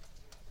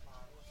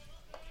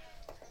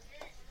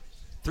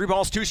 3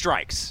 balls, 2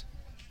 strikes.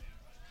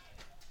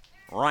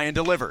 Ryan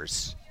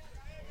delivers.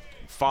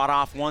 Fought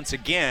off once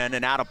again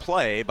and out of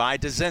play by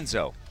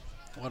DeZenzo.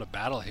 What a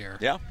battle here.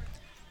 Yeah.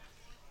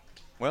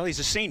 Well, he's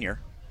a senior.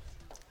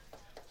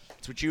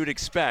 That's what you would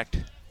expect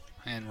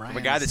And from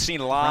a guy that's seen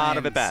a lot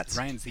of at-bats.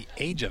 Ryan's the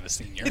age of a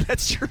senior.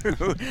 That's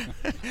true.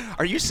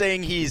 Are you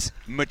saying he's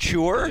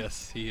mature?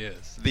 Yes, he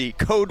is. The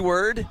code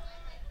word,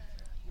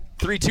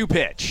 3-2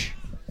 pitch.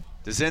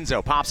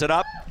 DeZenzo pops it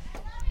up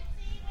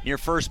near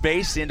first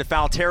base into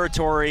foul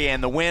territory,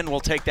 and the wind will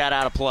take that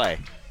out of play.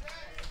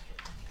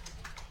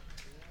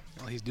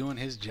 Well, he's doing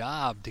his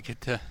job to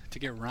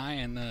get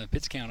Ryan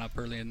pitch count up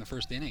early in the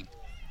first inning.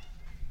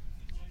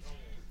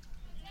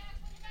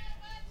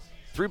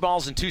 3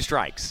 balls and 2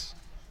 strikes.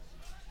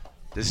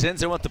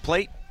 DeZenzo at the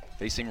plate,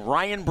 facing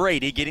Ryan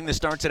Brady, getting the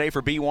start today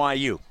for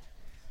BYU.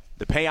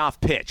 The payoff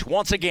pitch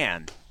once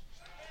again.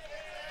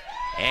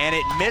 And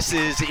it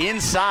misses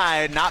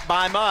inside, not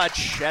by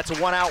much. That's a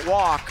 1-out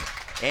walk.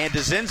 And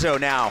DeZenzo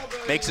now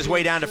makes his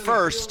way down to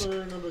first.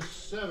 Number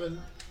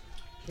 7.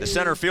 The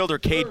center fielder,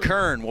 Cade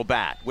Kern, will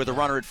bat with a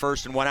runner at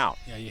first and 1 out.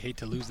 Yeah, you hate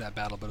to lose that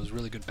battle, but it was a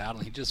really good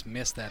battle. He just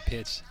missed that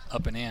pitch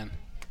up and in,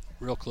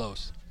 real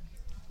close.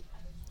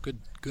 Good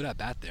at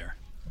bat there.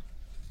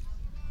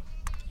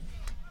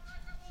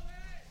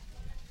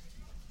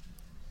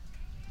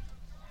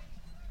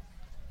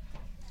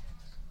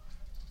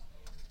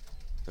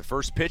 The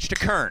first pitch to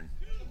Kern.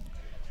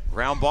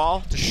 Ground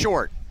ball to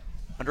short.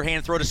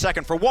 Underhand throw to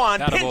second for 1.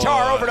 Attaboy.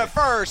 Pintar over to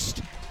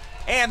first.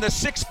 And the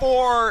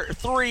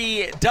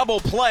 6-4-3 double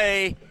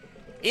play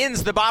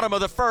ends the bottom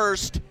of the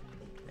first.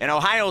 And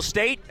Ohio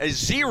State is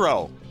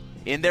 0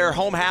 in their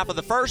home half of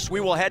the first.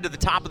 We will head to the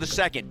top of the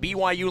second.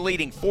 BYU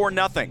leading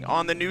 4-0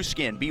 on the new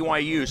skin,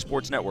 BYU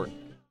Sports Network.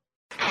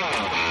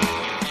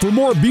 For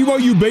more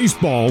BYU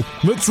baseball,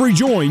 let's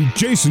rejoin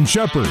Jason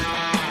Shepard.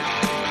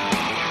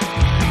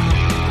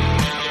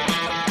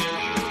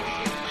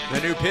 The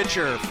new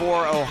pitcher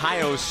for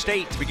Ohio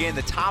State to begin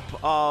the top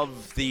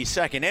of the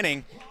second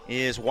inning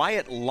is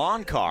Wyatt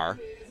Lonkar.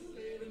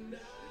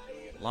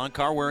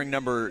 Lonkar wearing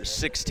number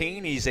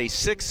 16. He's a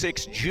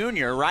 6'6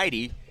 junior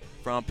righty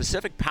from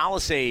Pacific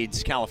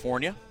Palisades,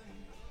 California.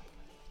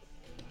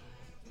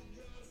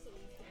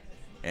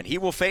 And he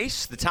will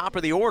face the top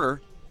of the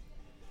order,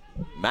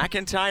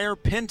 McIntyre,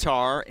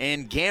 Pintar,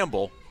 and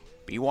Gamble.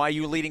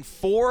 BYU leading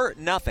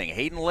 4-0.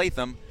 Hayden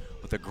Latham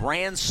with a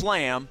grand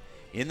slam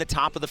in the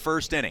top of the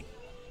first inning.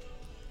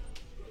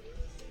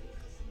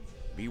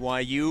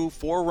 BYU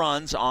 4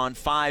 runs on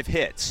 5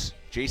 hits.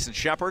 Jason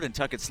Shepard and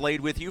Tuckett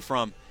Slade with you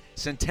from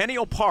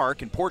Centennial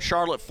Park in Port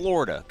Charlotte,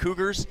 Florida.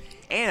 Cougars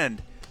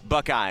and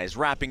Buckeyes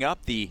wrapping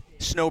up the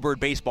Snowbird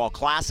Baseball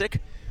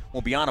Classic.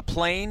 We'll be on a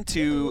plane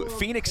to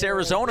Phoenix,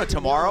 Arizona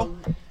tomorrow.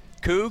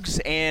 Cougs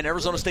and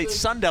Arizona State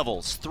Sun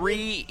Devils,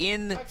 3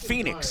 in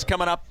Phoenix,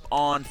 coming up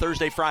on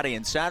Thursday, Friday,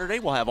 and Saturday.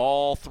 We'll have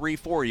all 3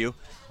 for you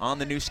on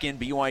the new skin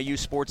BYU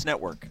Sports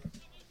Network.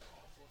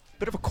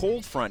 Bit of a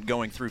cold front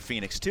going through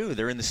Phoenix, too.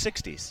 They're in the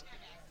 60s.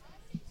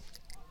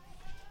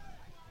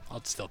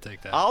 I'll still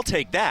take that. I'll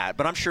take that,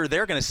 but I'm sure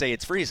they're going to say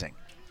it's freezing.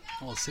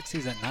 Well,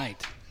 60s at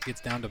night.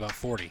 Gets down to about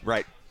 40.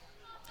 Right.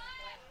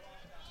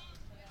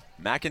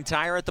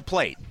 McIntyre at the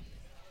plate.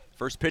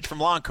 First pitch from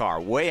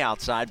Lonkar, way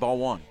outside, ball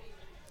 1.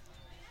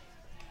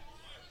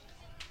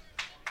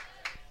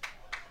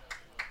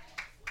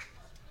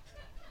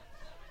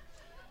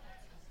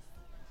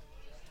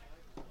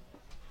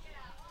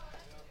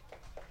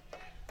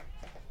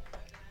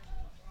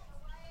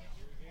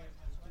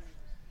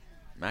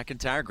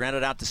 McIntyre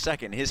grounded out to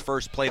second, his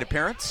first plate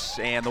appearance,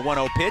 and the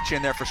 1-0 pitch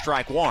in there for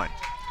strike 1.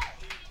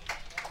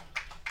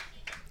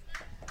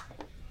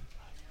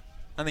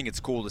 I think it's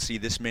cool to see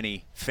this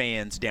many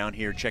fans down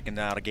here checking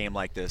out a game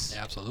like this.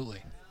 Yeah,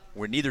 absolutely.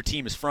 Where neither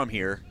team is from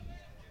here,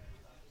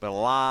 but a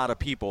lot of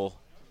people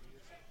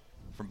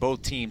from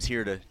both teams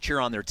here to cheer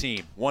on their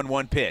team.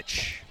 1-1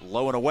 pitch,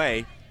 low and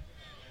away.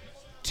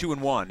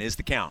 2-1 is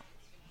the count.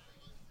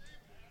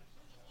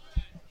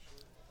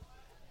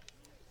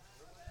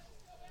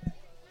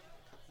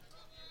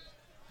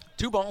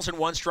 Two balls and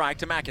 1 strike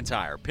to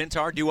McIntyre.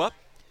 Pintar due up.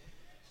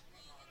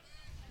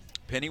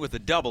 Penny with a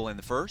double in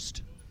the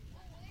first.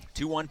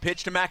 2-1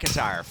 pitch to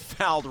McIntyre.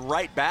 Fouled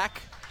right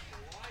back.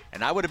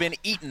 And I would have been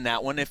eating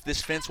that one if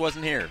this fence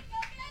wasn't here.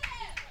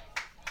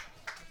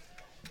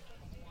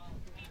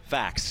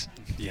 Facts.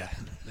 Yeah,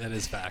 that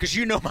is fact. Because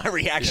you know my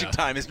reaction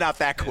time is not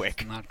that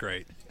quick. It's not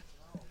great.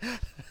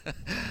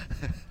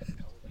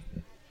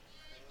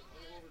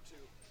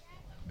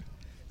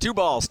 2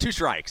 balls, 2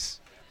 strikes.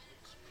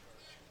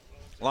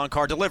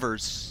 Lonkar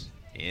delivers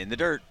in the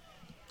dirt.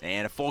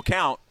 And a full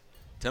count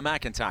to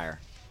McIntyre.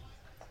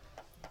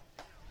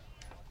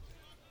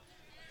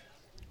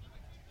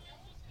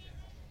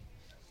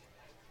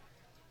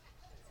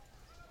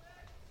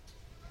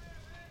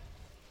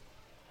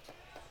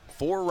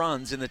 Four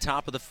runs in the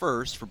top of the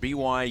first for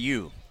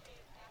BYU.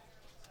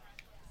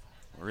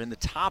 We're in the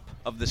top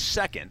of the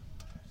second.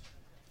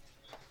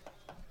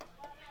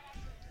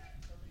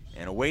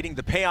 And awaiting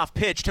the payoff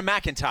pitch to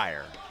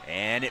McIntyre.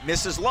 And it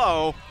misses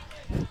low.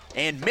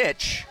 And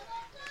Mitch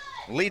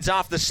leads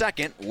off the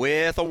second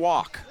with a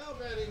walk. Now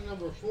batting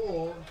number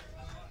 4,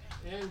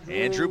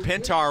 Andrew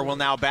Pintar will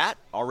now bat.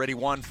 Already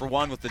 1 for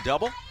 1 with the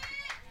double.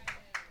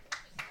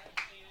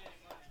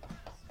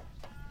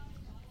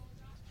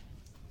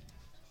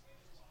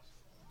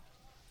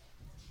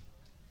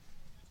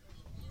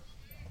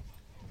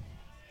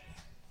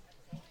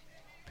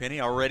 Penny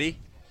already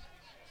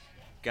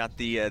got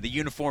the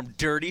uniform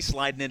dirty,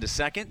 sliding into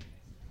second.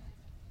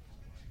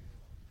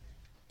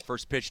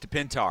 First pitch to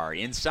Pintar,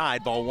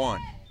 inside, ball 1.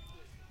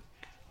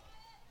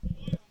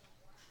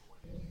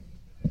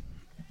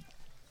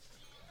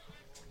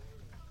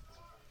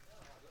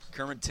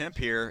 Current temp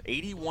here,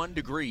 81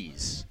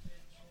 degrees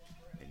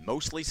and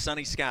mostly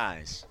sunny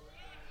skies.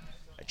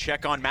 A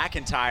check on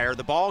McIntyre.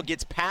 The ball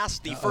gets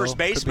past the first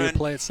baseman,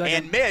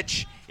 and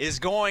Mitch is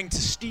going to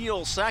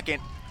steal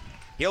second.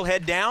 He'll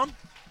head down,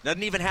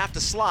 doesn't even have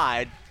to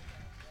slide.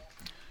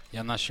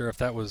 Yeah, I'm not sure if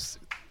that was.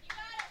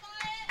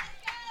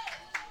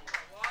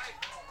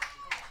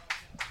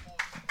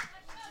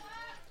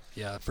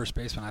 Yeah, first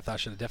baseman I thought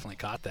should have definitely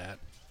caught that.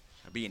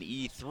 That'd be an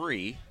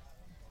E3,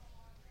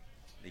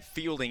 the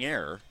fielding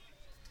error.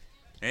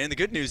 And the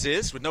good news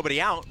is, with nobody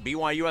out,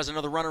 BYU has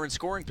another runner in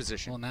scoring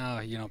position. Well, now,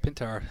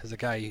 Pintar is a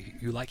guy,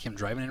 you like him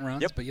driving in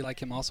runs, Yep. but you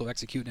like him also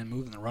executing and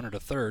moving the runner to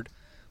third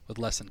with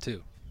less than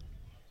 2.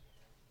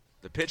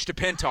 The pitch to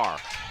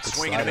Pintar. Good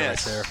Swing and a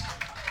miss. right there.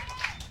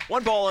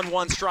 1 ball and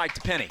 1 strike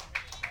to Penny.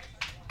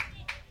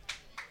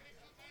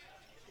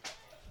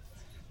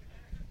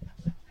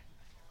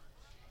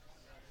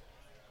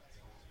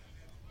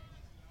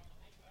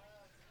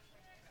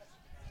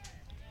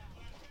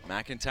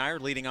 McIntyre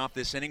leading off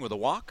this inning with a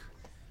walk,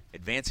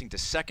 advancing to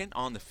second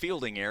on the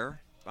fielding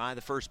error by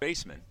the first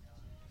baseman.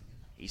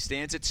 He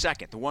stands at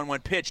second. The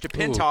 1-1 pitch to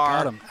Pintar. Ooh,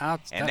 got him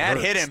out. And that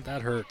hit him.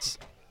 That hurts.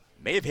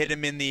 May have hit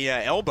him in the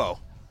elbow.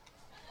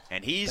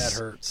 And that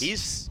hurts.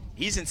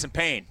 He's in some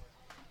pain.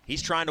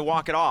 He's trying to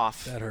walk it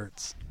off. That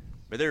hurts.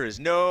 But there is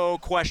no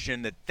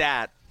question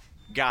that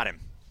got him.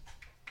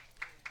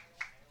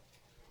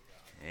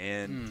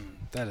 And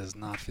That does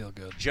not feel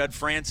good. Judd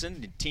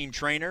Franson, the team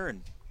trainer,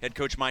 and head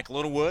coach Mike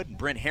Littlewood, and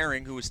Brent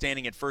Herring, who was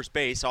standing at first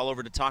base, all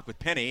over to talk with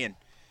Penny, and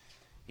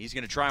he's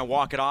going to try and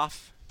walk it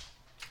off.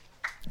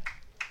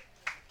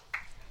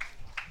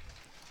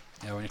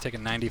 Yeah, when you're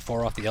taking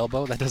 94 off the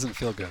elbow, that doesn't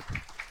feel good.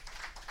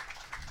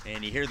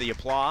 And you hear the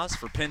applause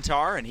for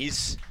Pintar, and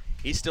he's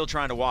still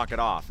trying to walk it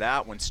off.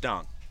 That one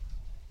stung.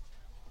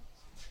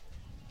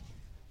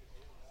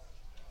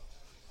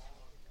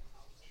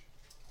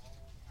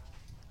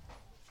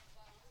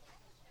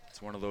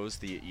 It's one of those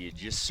that you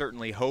just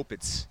certainly hope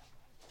it's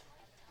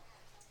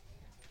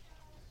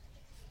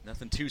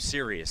nothing too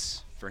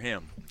serious for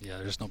him. Yeah,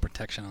 there's no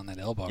protection on that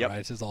elbow, Yep. right?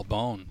 It's just all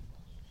bone.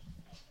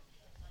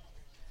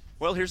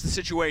 Well, here's the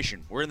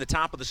situation. We're in the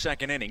top of the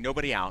second inning,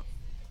 nobody out.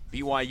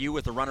 BYU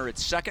with a runner at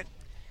second,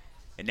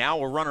 and now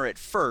a runner at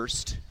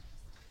first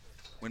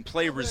when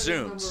play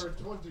resumes. Number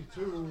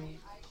 22,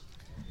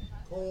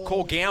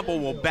 Cole Gamble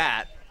will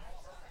bat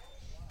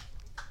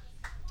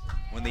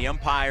when the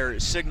umpire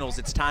signals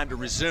it's time to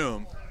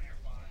resume.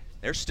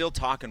 They're still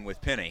talking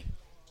with Penny.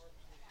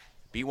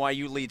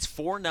 BYU leads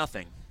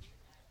 4-0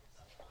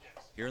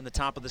 here in the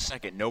top of the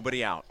second,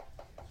 nobody out.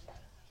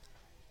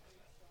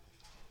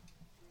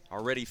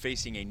 Already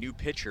facing a new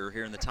pitcher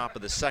here in the top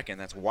of the second.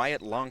 That's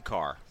Wyatt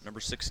Longcar, number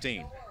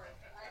 16.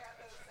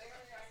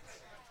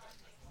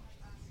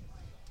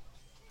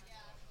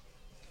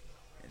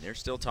 And they're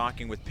still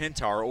talking with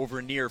Pintar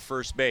over near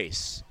first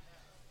base.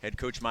 Head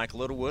coach Mike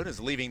Littlewood is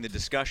leaving the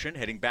discussion,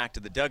 heading back to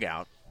the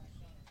dugout.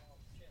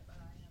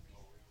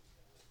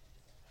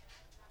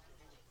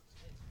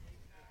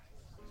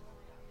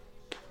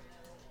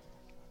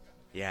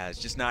 Yeah, it's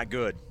just not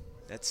good.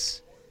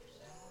 That's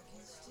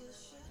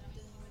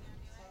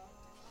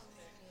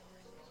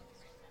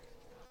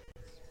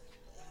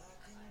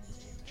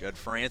Judd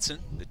Franson,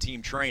 the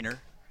team trainer,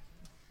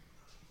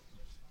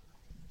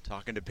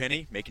 talking to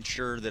Penny, making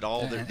sure that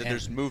that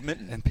there's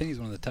movement. And Penny's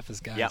one of the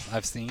toughest guys Yep.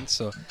 I've seen,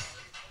 so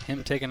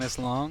him taking this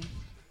long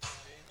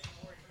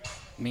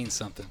means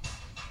something.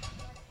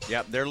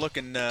 Yep, they're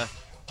looking.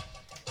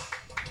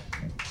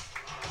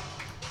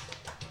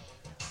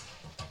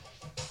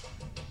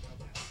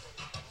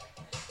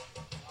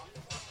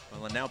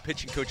 Well, and now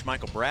pitching coach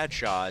Michael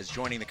Bradshaw is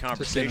joining the Just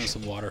conversation. getting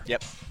some water.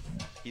 Yep,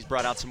 he's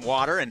brought out some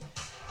water, and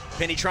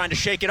Penny trying to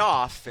shake it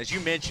off. As you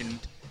mentioned,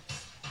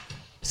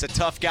 it's a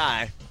tough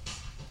guy.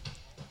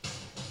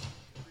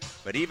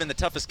 But even the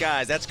toughest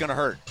guys, that's going to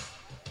hurt.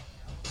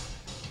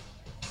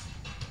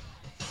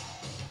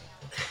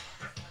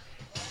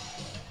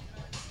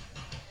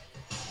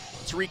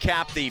 Let's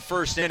recap the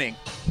first inning.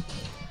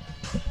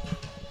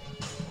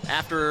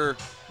 After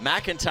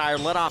McIntyre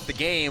led off the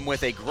game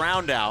with a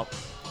ground out,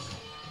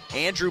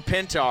 Andrew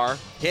Pintar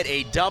hit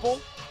a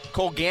double.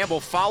 Cole Gamble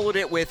followed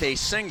it with a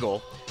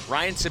single.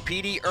 Ryan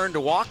Sapedi earned a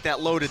walk that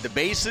loaded the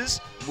bases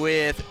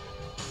with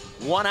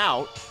 1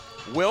 out.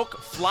 Wilk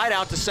flied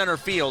out to center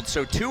field,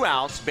 so 2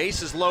 outs,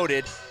 bases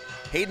loaded.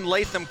 Hayden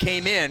Latham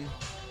came in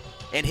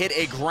and hit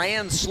a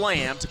grand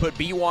slam to put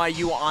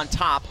BYU on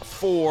top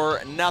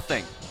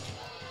 4-0.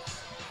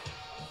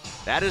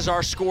 That is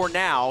our score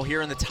now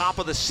here in the top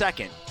of the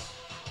second.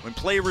 When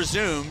play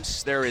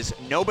resumes, there is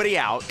nobody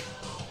out,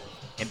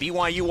 and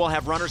BYU will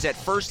have runners at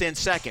first and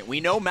second. We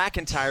know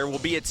McIntyre will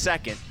be at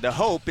second. The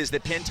hope is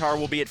that Pintar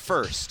will be at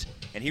first,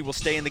 and he will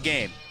stay in the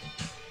game.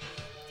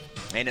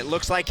 And it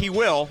looks like he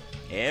will.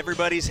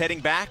 Everybody's heading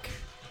back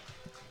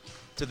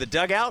to the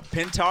dugout.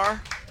 Pintar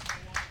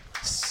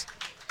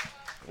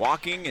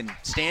walking and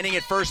standing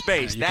at first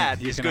base.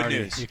 That is good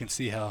news. You can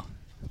see how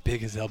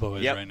big his elbow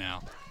is right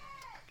now.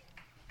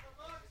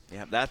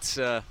 Yeah, that's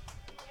that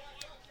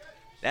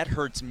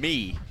hurts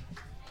me,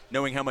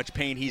 knowing how much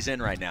pain he's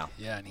in right now.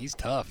 Yeah, and he's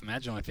tough.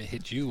 Imagine if it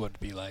hit you, what it'd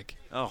be like.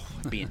 Oh,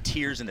 I'd be in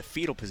tears in the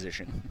fetal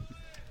position.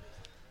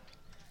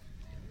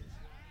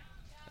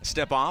 A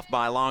step off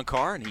by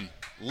Longcar, and he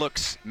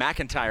looks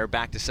McIntyre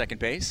back to second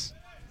base.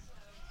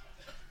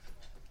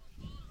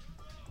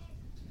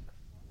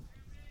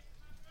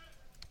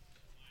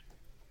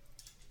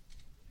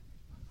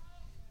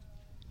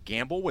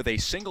 Gamble with a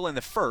single in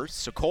the first,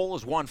 so Cole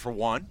is 1 for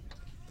 1.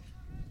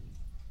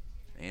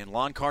 And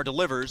Longcar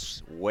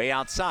delivers way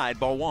outside,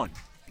 ball 1.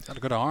 He's got a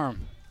good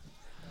arm.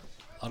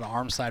 A lot of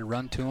arm side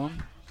run to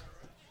him.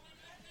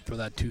 Throw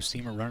that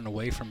two-seamer running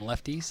away from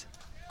lefties.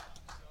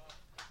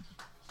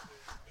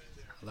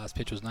 The last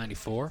pitch was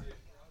 94.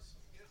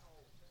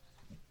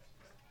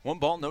 1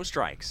 ball, no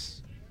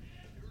strikes.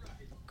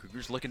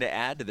 Cougars looking to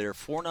add to their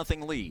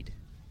 4-0 lead.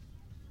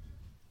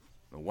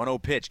 The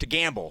 1-0 pitch to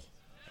Gamble.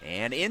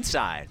 And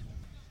inside.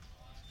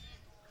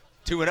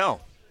 2-0.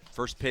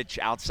 First pitch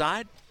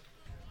outside.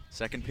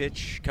 Second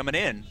pitch coming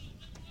in.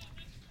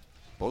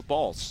 Both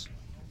balls.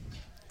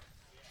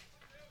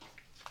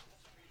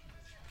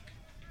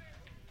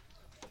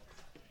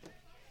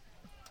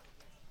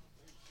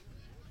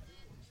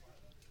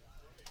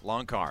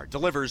 Longcar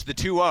delivers the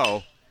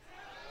 2-0.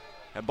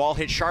 That ball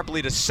hit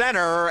sharply to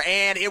center,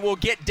 and it will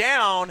get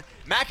down.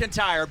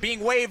 McIntyre being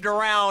waved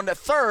around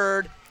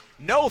third.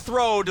 No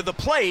throw to the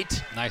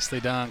plate. Nicely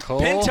done, Cole.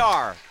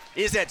 Pintar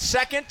is at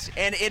second,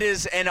 and it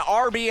is an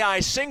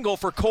RBI single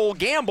for Cole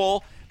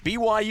Gamble.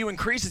 BYU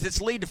increases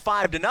its lead to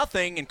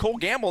 5-0, and Cole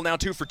Gamble now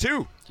 2 for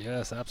 2.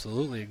 Yes,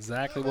 absolutely.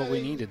 Exactly what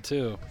we needed,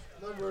 too.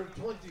 Number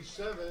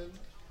 27,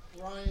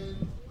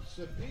 Ryan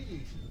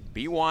Sapiti.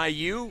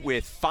 BYU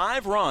with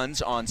 5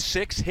 runs on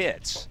 6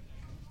 hits.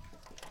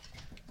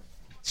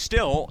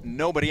 Still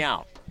nobody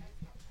out.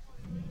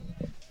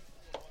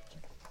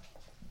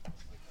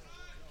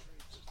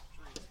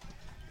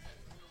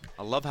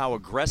 I love how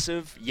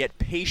aggressive yet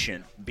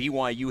patient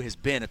BYU has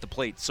been at the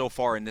plate so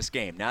far in this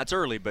game. Now it's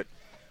early, but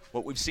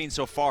what we've seen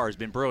so far has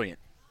been brilliant.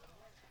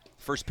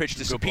 First pitch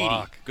to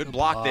Sapiti. Good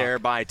block there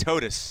by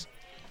Totis.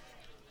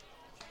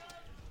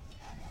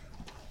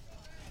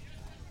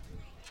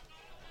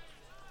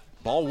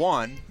 Ball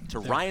 1 to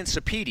Ryan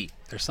Sapiti.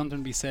 There's something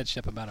to be said,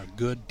 Shep, about a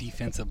good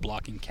defensive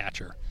blocking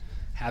catcher.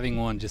 Having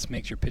one just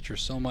makes your pitcher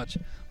so much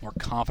more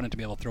confident to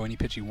be able to throw any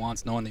pitch he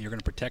wants, knowing that you're going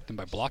to protect him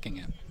by blocking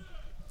it.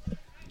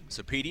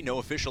 Sapiti, no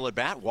official at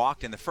bat,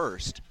 walked in the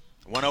first.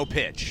 1-0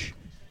 pitch.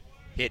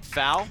 Hit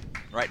foul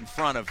right in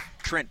front of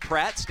Trent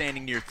Pratt,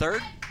 standing near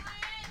third.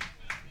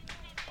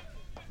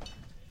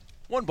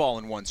 1 ball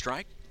and 1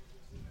 strike.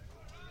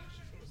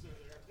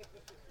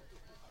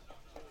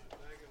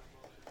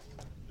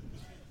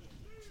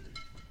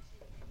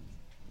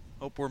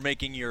 Hope we're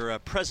making your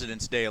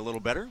President's Day a little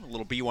better. A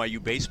little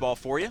BYU baseball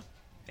for you.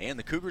 And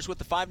the Cougars with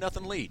the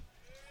 5-0 lead.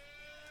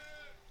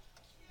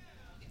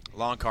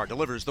 Longcar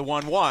delivers the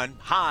 1-1.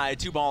 High,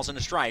 2 balls and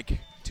a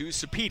strike to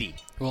Sapiti.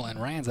 Well, and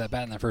Ryan's at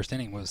bat in that first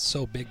inning was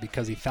so big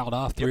because he fouled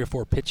off 3 or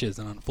 4 pitches,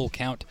 and on full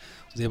count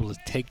was able to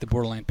take the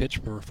borderline pitch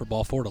for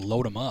ball 4 to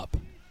load him up.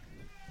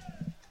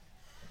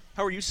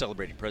 How are you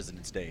celebrating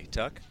President's Day,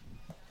 Tuck?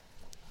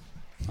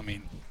 I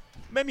mean,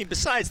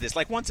 besides this,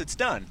 like once it's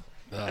done.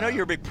 I know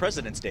you're a big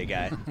President's Day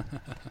guy.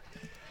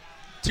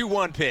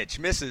 2-1 pitch,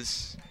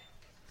 misses.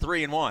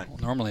 3-1. Well,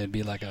 normally it'd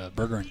be like a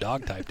burger and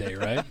dog type day,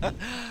 right?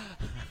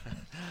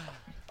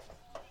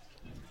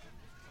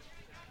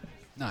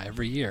 No,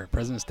 every year.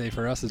 President's Day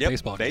for us is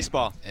baseball.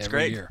 Baseball. It's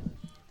great. Every year.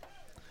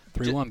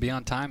 3-1. Be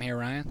on time here,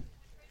 Ryan.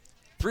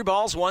 3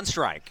 balls, 1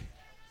 strike.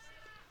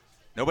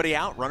 Nobody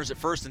out. Runners at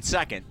first and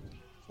second.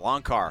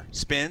 Longcar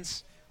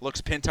spins.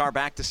 Looks Pintar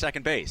back to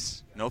second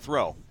base. No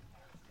throw.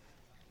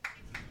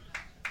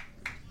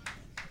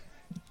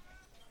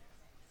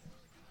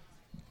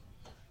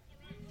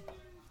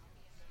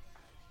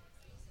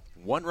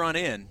 One run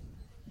in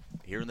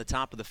here in the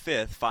top of the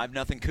 5th.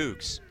 5-0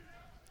 Cougs.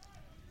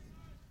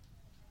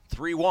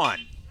 3-1.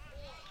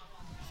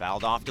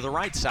 Fouled off to the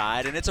right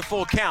side, and it's a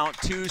full count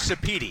to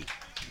Sapiti.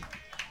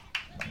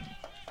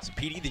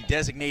 Sapiti, the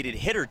designated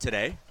hitter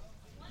today.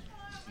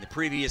 In the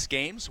previous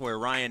games where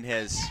Ryan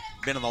has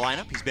been in the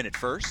lineup, he's been at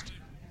first.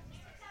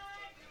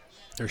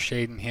 They're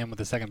shading him with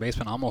the second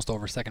baseman almost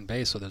over second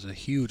base, so there's a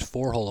huge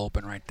 4-hole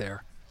open right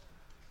there.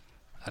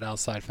 That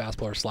outside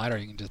fastball or slider,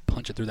 you can just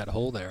punch it through that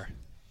hole there.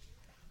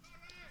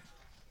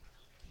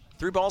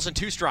 3 balls and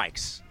 2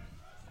 strikes.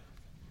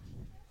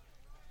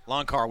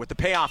 Loncar with the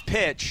payoff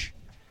pitch.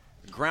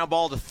 Ground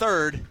ball to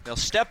third. They'll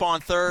step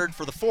on third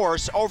for the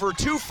force. Over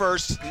to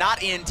first,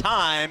 not in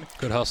time.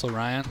 Good hustle,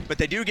 Ryan. But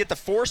they do get the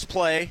force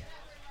play.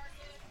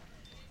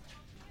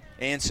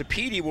 And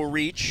Sapedi will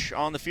reach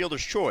on the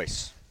fielder's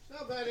choice.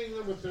 Now batting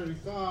number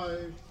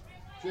 35,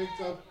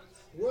 Jacob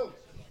Wilk.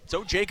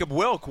 So Jacob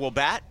Wilk will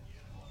bat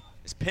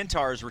as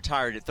Pintar is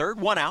retired at third.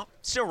 1 out.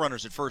 Still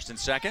runners at first and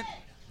second.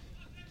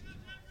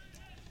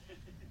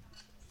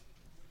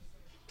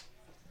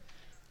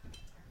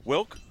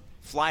 Wilk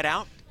flied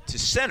out to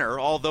center,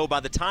 although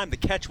by the time the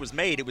catch was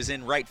made, it was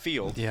in right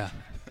field. Yeah.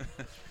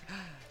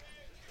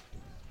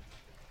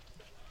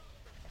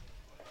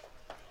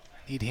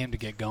 Need him to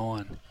get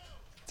going.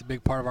 It's a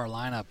big part of our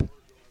lineup.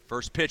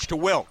 First pitch to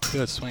Wilk.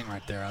 Good swing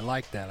right there. I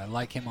like that. I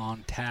like him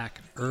on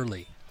tack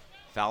early.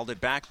 Fouled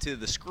it back to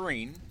the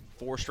screen.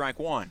 4 strike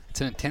 1.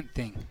 It's an intent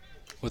thing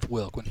with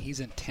Wilk. When he's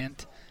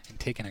intent and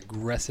taking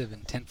aggressive,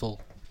 intentful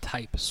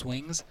type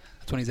swings,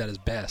 that's when he's at his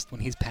best.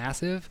 When he's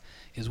passive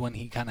is when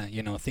he kind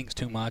of, thinks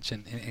too much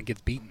and gets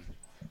beaten.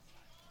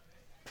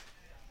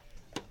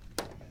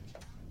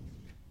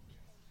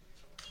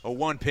 A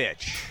 1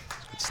 pitch.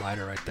 Good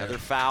slider right there. Another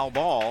foul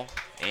ball,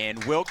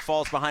 and Wilk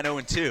falls behind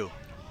 0-2.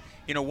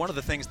 One of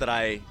the things that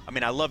I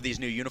love these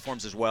new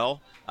uniforms as well,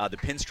 the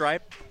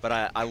pinstripe, but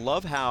I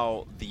love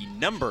how the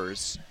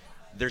numbers,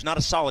 there's not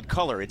a solid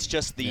color. It's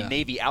just the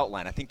navy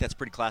outline. I think that's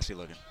pretty classy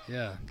looking.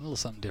 Yeah, a little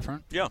something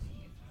different. Yeah.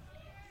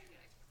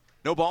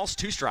 No balls,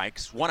 2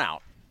 strikes, 1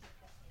 out.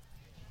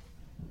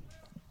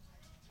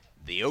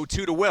 The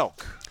 0-2 to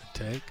Wilk.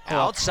 Good take.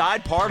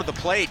 Outside part of the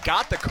plate.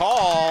 Got the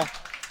call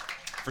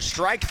for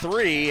strike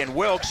 3, and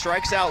Wilk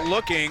strikes out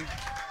looking.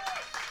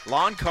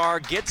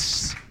 Loncar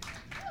gets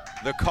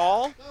the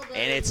call,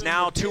 and it's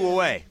now 2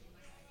 away.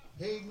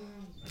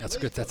 That's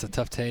good. That's a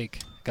tough take.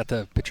 Got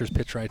the pitcher's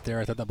pitch right there.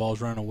 I thought the ball was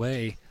running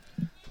away,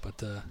 but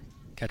the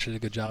catcher did a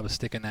good job of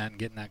sticking that and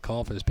getting that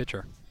call for his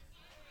pitcher.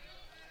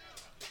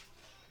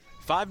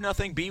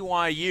 5-0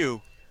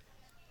 BYU,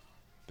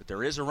 but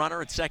there is a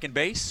runner at second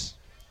base.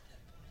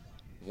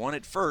 1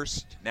 at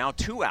first, now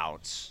 2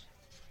 outs.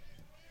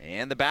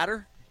 And the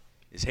batter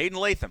is Hayden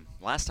Latham.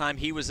 Last time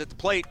he was at the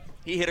plate,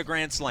 he hit a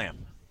grand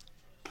slam.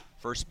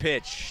 First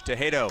pitch to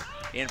Hato,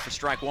 in for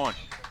strike 1.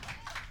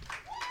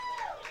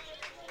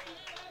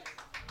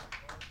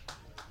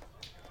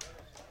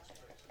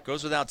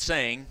 Goes without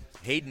saying,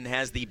 Hayden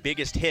has the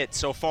biggest hit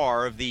so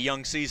far of the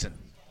young season.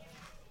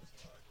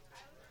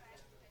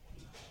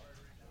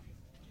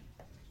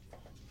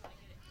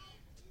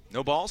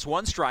 No balls,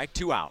 1 strike,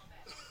 2 out.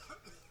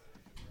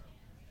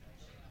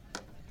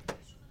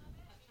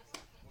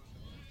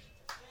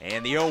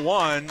 And the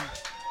 0-1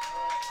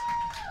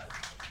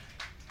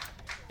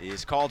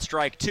 is called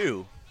strike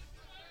 2.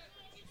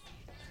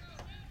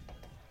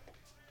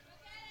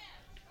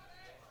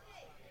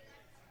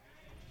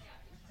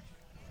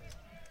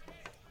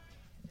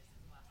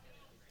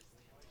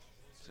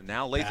 So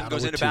now Latham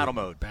goes into battle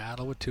mode.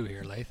 Battle with 2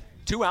 here, Latham.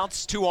 2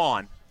 outs, 2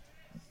 on.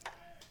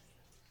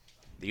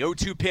 The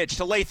 0-2 pitch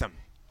to Latham,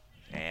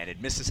 and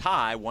it misses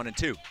high,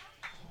 1-2.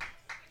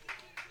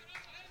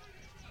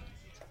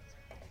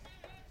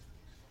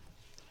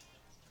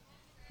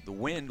 The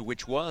wind,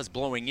 which was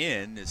blowing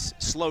in, is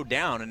slowed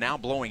down and now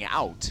blowing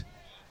out.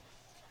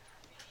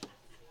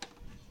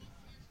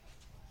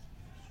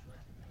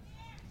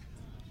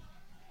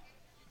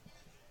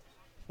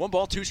 One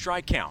ball, 2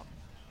 strike count.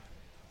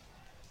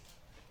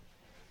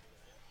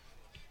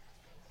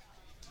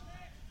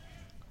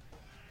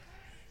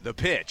 The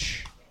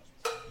pitch.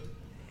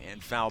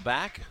 And foul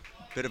back.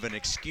 Bit of an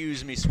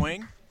excuse me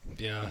swing.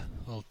 Yeah,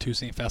 a little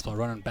 2-seam fastball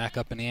running back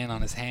up and in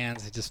on his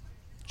hands. He just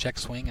check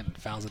swing and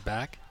fouls it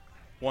back.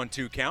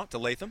 1-2 count to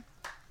Latham.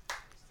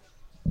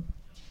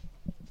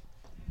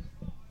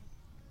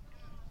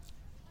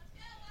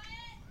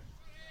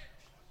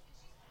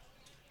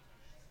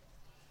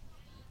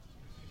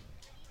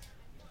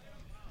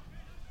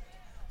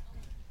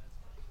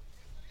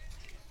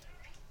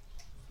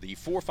 The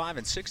 4, 5,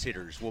 and 6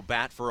 hitters will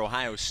bat for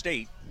Ohio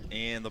State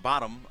in the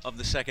bottom of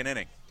the second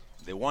inning.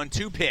 The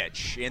 1-2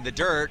 pitch in the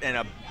dirt, and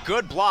a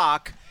good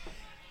block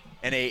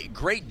and a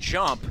great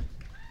jump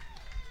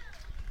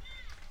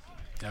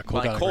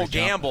by Cole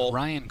Gamble.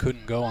 Ryan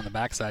couldn't go on the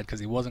backside because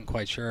he wasn't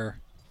quite sure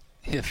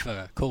if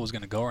Cole was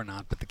going to go or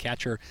not, but the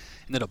catcher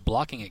ended up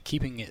blocking it,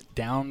 keeping it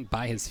down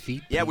by his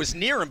feet. Yeah, it was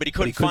near him, but he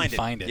couldn't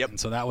find it. Yep. And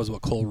so that was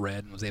what Cole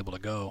read and was able to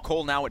go.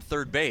 Cole now at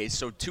third base,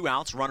 so 2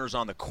 outs, runners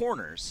on the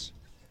corners.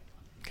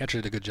 Catcher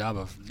did a good job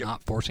of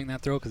not forcing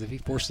that throw, because if he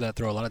forces that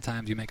throw, a lot of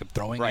times you make a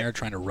throwing error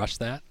trying to rush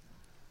that.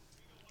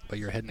 But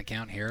you're ahead in the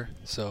count here,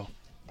 so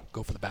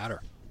go for the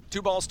batter.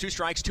 2 balls, 2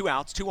 strikes, 2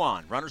 outs, 2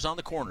 on. Runners on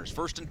the corners.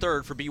 First and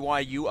third for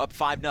BYU, up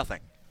 5-0.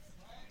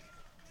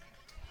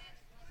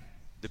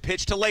 The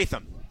pitch to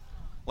Latham.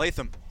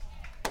 Latham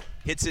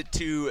hits it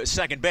to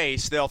second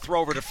base. They'll throw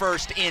over to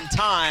first in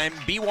time.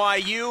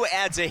 BYU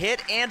adds a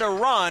hit and a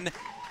run.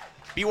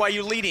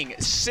 BYU leading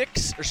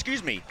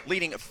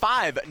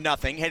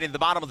 5-0, heading to the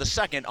bottom of the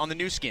second on the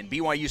new skin,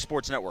 BYU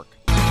Sports Network.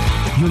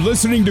 You're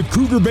listening to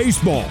Cougar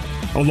Baseball.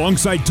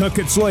 Alongside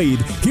Tuckett Slade,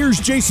 here's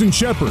Jason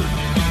Shepard.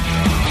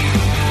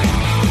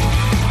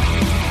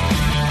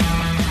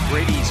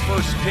 Brady's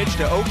first pitch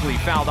to Oakley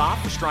fouled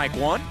off for strike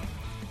one.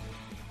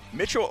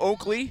 Mitchell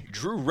Oakley,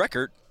 Drew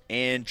Reckert,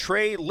 and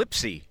Trey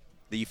Lipsy,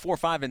 the 4,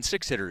 5, and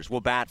 6 hitters,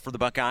 will bat for the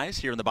Buckeyes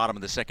here in the bottom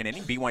of the second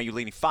inning. BYU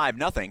leading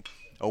 5-0.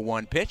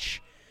 0-1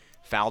 pitch.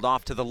 Fouled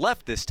off to the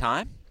left this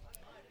time.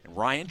 And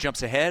Ryan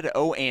jumps ahead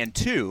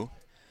 0-2.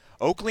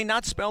 Oakley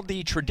not spelled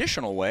the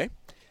traditional way.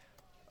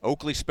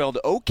 Oakley spelled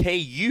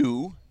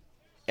O-K-U-L-E-Y.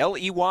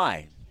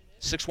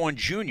 6'1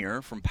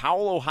 junior from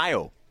Powell,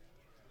 Ohio.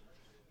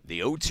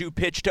 The 0-2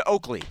 pitch to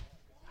Oakley.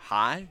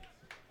 High.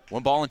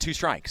 1 ball and 2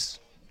 strikes.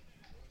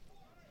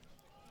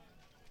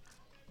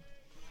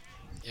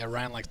 Yeah,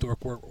 Ryan likes to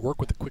work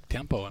with a quick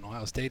tempo, and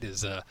Ohio State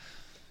is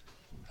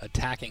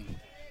attacking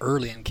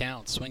early in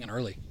counts, swinging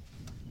early.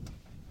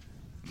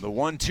 The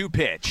 1-2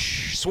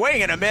 pitch.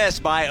 Swing and a miss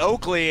by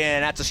Oakley,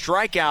 and that's a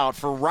strikeout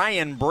for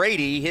Ryan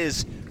Brady,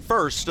 his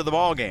first of the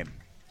ball game.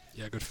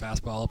 Yeah, good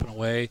fastball up and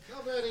away.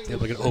 He's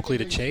able to get Oakley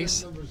to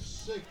chase.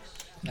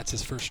 That's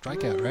his first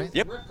strikeout, right?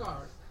 Yep.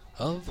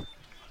 Of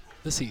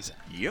the season.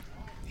 Yep.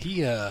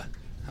 He, I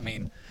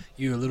mean,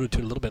 you alluded to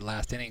it a little bit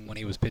last inning when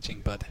he was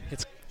pitching, but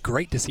it's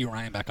great to see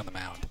Ryan back on the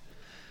mound.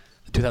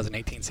 The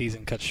 2018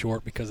 season cut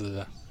short because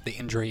of the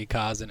injury he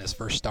caused in his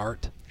first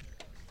start,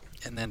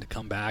 and then to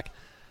come back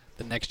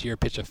the next year,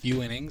 pitch a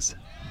few innings.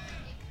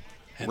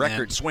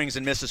 Record swings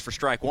and misses for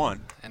strike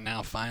one. And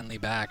now finally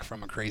back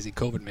from a crazy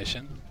COVID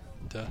mission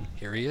to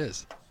here he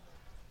is.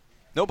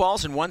 No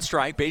balls and 1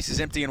 strike, bases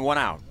empty and 1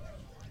 out.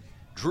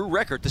 Drew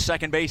Reckert, the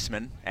second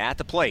baseman, at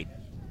the plate.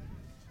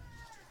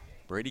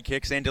 Brady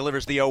kicks and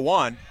delivers the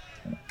 0-1,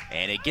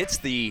 and it gets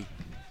the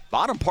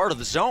bottom part of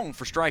the zone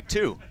for strike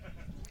 2.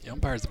 The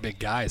umpire's a big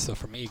guy, so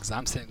for me, because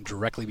I'm sitting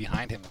directly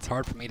behind him, it's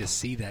hard for me to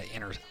see that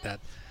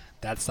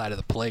that side of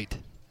the plate.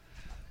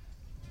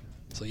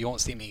 So you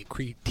won't see me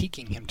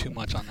critiquing him too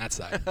much on that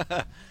side.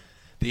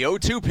 The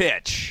 0-2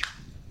 pitch.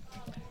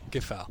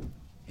 Good foul.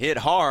 Hit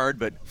hard,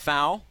 but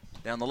foul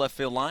down the left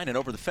field line and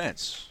over the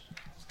fence.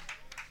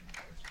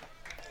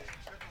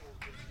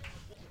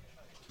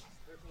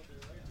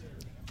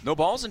 No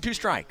balls and 2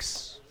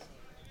 strikes.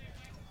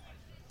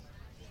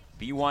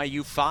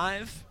 BYU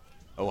 5,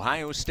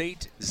 Ohio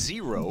State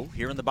 0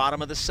 here in the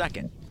bottom of the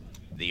second.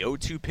 The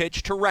 0-2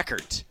 pitch to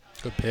Reckert.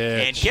 Good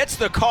pitch. And gets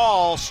the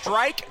call.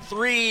 Strike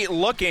 3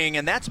 looking,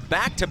 and that's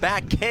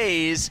back-to-back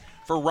Ks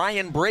for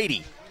Ryan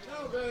Brady.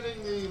 Now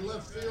batting the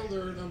left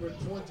fielder, number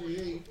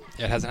 28.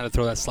 Yeah, it hasn't had to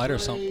throw that slider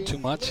too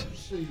much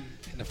in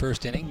the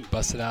first inning.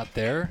 Busted out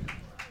there.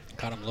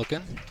 Caught him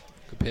looking.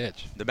 Good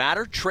pitch. The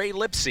batter, Trey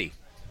Lipsy.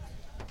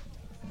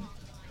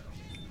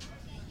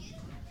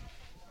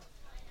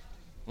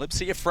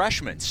 Lipsy, a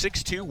freshman,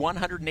 6'2",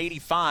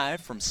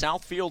 185 from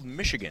Southfield,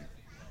 Michigan.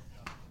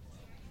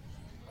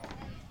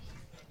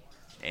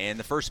 And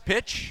the first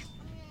pitch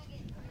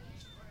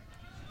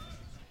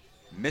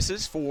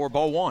misses for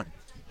ball 1.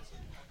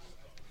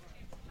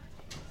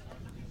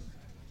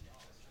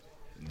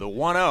 The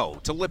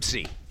 1-0 to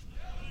Lipsy.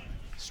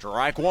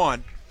 Strike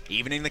 1,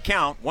 evening the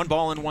count, 1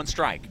 ball and 1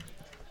 strike.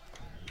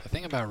 The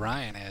thing about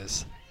Ryan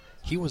is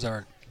he was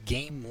our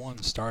game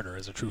 1 starter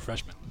as a true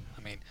freshman.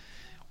 I mean,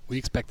 we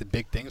expected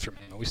big things from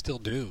him, and we still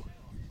do.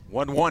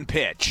 1-1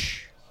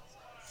 pitch.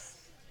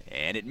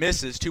 And it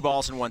misses, 2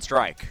 balls and 1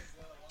 strike.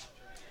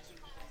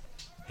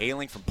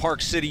 Hailing from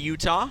Park City,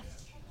 Utah.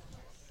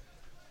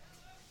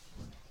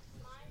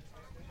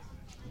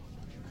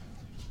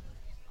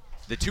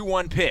 The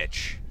 2-1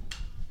 pitch.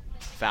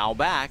 Foul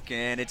back,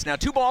 and it's now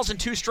 2 balls and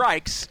 2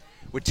 strikes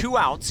with 2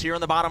 outs here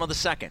in the bottom of the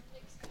second.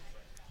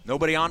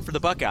 Nobody on for the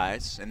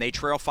Buckeyes, and they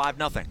trail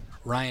 5-0.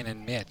 Ryan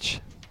and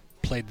Mitch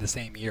played the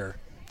same year.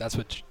 That's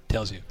what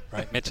tells you,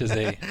 right? Mitch is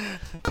a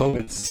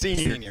COVID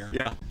senior.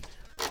 Yeah.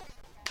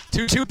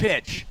 2-2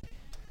 pitch.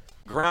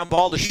 Ground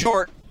ball to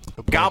short.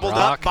 Gobbled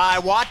Brock up by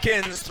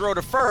Watkins. Throw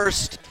to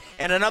first.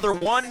 And another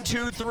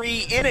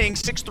 1-2-3 inning.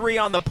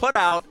 6-3 on the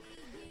putout.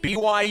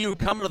 BYU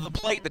coming to the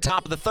plate, the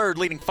top of the third,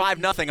 leading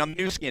 5-0 on the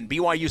new skin,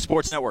 BYU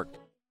Sports Network.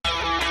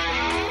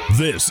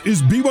 This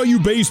is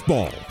BYU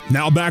Baseball.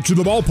 Now back to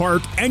the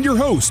ballpark and your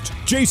host,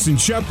 Jason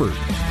Shepard.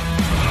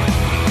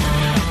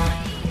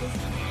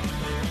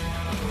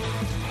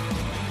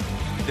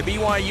 The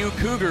BYU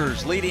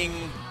Cougars leading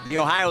the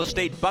Ohio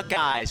State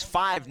Buckeyes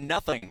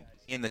 5-0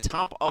 in the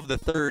top of the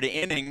third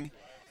inning.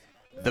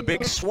 The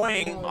big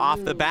swing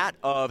off the bat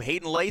of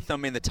Hayden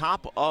Latham in the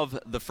top of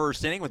the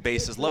first inning with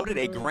bases loaded.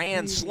 A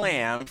grand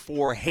slam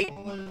for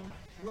Hayden.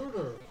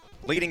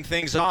 Leading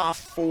things off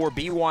for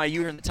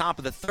BYU in the top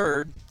of the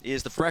third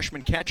is the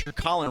freshman catcher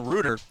Colin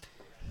Reuter.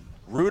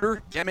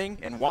 Reuter, Deming,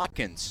 and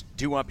Watkins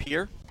due up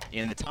here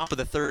in the top of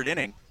the third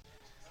inning.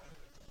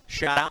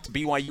 Shout out to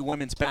BYU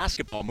women's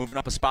basketball, moving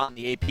up a spot in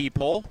the AP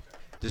poll.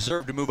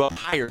 Deserve to move up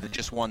higher than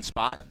just one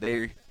spot.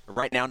 They're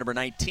right now number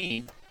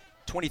 19.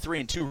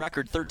 23-2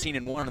 record,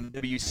 13-1 in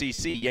the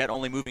WCC, yet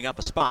only moving up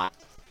a spot.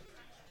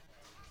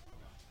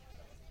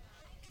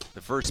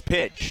 The first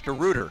pitch to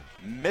Reuter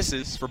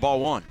misses for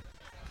ball 1.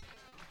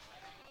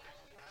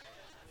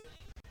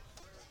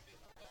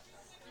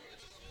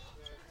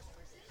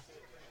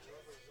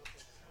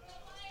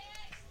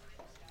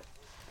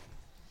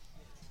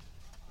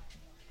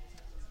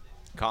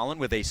 Colin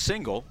with a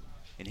single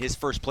in his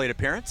first plate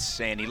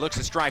appearance, and he looks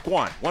at strike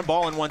one. 1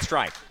 ball and 1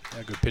 strike.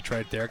 Yeah, good pitch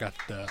right there. Got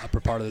the upper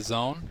part of the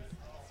zone.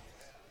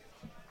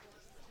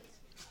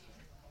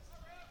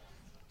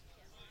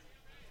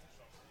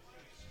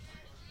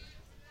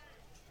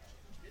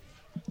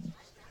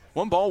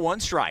 One ball, 1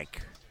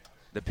 strike.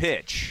 The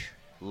pitch,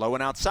 low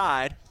and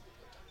outside.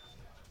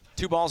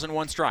 2 balls and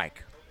 1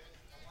 strike.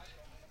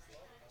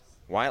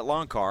 Wyatt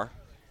Longcar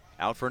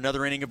out for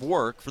another inning of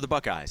work for the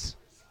Buckeyes.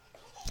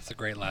 That's a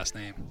great last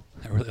name.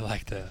 I really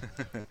like that.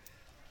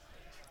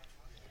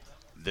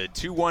 The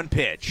 2-1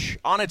 pitch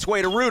on its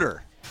way to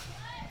Reuter.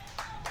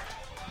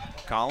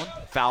 Colin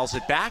fouls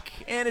it back,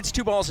 and it's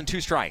 2 balls and 2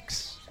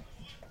 strikes.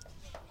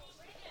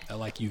 I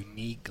like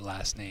unique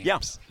last names. Yeah.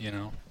 You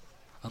know,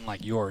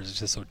 unlike yours, it's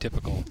just so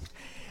typical.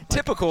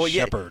 Typical, like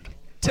yet Shepherd.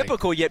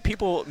 typical, yet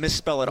people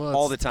misspell it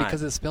all the time.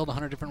 Because it's spelled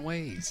 100 different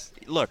ways.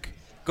 Look,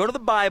 go to the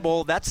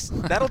Bible.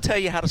 That'll tell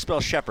you how to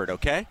spell shepherd,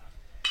 okay?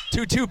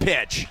 2-2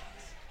 pitch.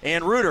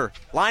 And Reuter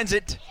lines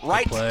it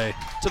right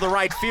to the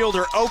right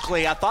fielder,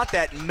 Oakley. I thought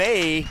that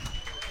may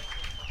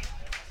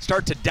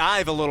start to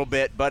dive a little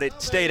bit, but it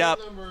stayed up,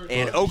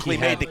 and Oakley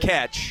made the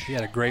catch. He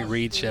had a great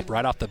read, Shep.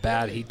 Right off the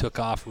bat, he took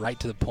off right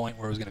to the point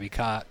where it was going to be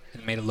caught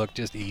and made it look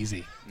just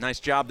easy. Nice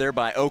job there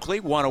by Oakley.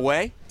 1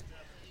 away.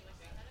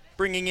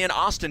 Bringing in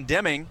Austin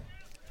Deming,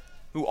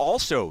 who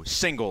also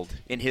singled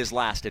in his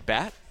last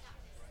at-bat.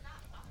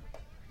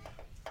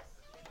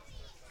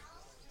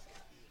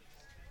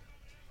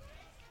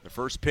 The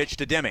first pitch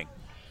to Deming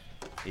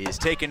is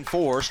taken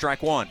for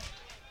strike 1.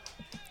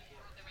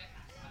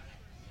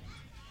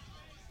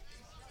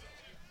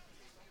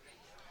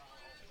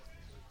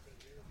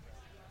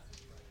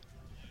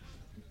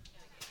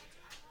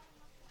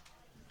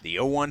 The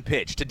 0-1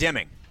 pitch to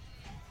Deming.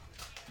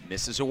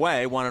 Misses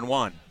away,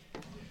 1-1.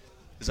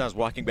 As I was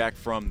walking back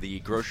from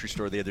the grocery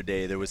store the other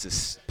day, there was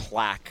this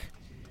plaque,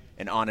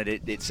 and on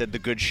it, it said The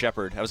Good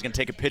Shepherd. I was going to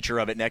take a picture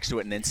of it next to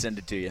it and then send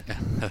it to you.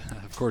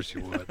 Of course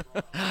you would.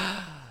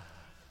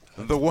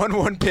 The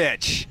 1-1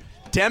 pitch.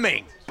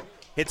 Deming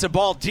hits a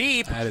ball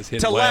deep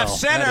to left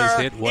center.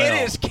 That is hit well.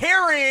 It is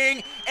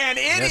carrying, and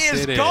Yes, it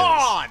is it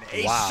gone.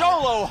 is. A Wow.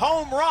 solo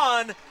home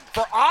run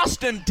for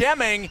Austin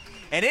Deming,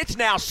 and it's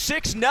now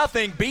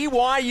 6-0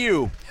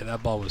 BYU. Yeah,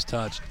 that ball was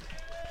touched.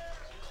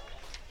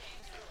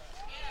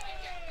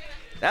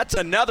 That's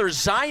another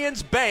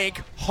Zions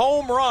Bank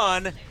home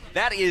run.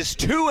 That is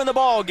 2 in the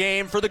ball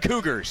game for the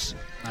Cougars.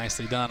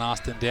 Nicely done,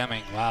 Austin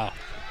Deming. Wow.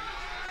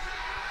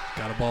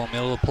 Got a ball in the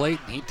middle of the plate,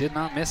 and he did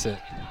not miss it.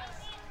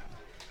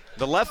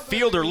 The left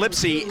fielder,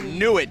 Lipsy,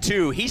 knew it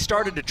too. He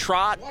started to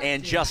trot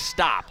and just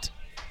stopped.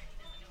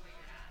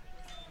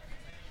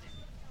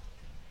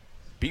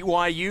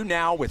 BYU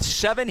now with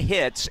 7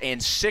 hits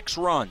and 6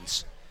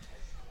 runs.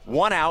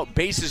 1 out,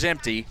 bases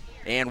empty,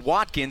 and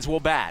Watkins will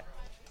bat.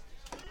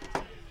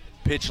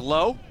 Pitch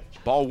low,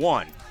 ball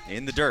 1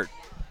 in the dirt.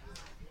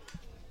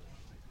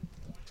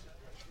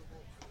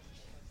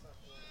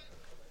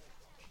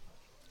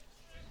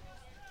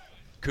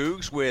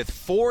 Cougs with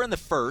 4 in the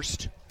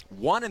first,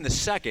 1 in the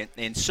second,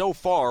 and so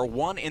far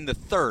 1 in the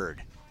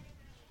third.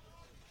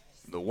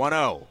 The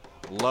 1-0,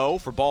 low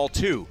for ball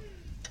 2.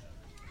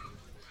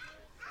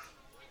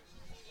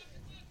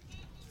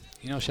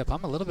 You know, Shep,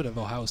 I'm a little bit of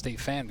an Ohio State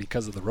fan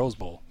because of the Rose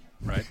Bowl,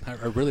 right?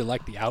 I really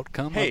like the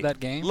outcome of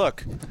that game.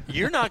 Look,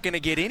 you're not going to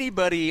get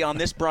anybody on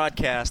this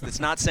broadcast that's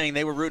not saying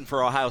they were rooting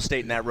for Ohio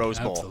State in that Rose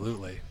Bowl.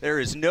 Absolutely. There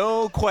is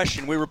no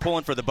question we were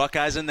pulling for the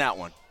Buckeyes in that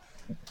one.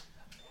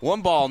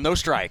 1 ball, no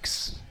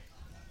strikes.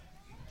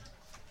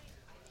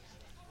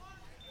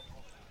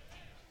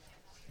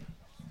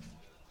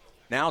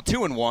 Now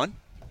 2-1.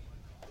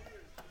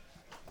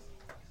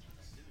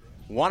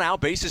 1 out,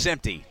 base is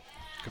empty.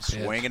 Good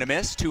pitch. Swing and a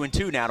miss.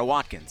 2-2 now to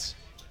Watkins.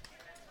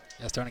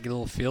 Yeah, starting to get a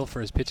little feel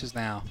for his pitches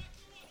now.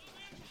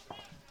 And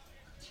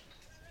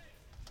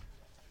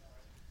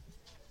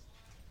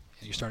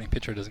your starting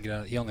pitcher doesn't get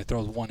out. He only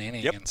throws 1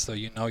 inning, and so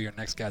you know your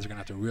next guys are going to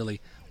have to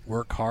really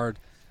work hard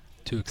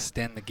to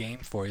extend the game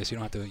for you, so you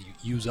don't have to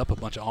use up a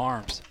bunch of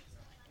arms.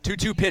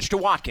 2-2 pitch to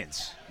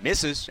Watkins.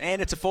 Misses,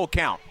 and it's a full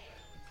count.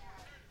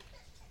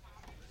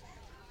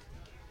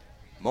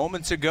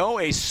 Moments ago,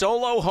 a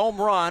solo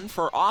home run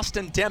for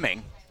Austin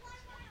Deming.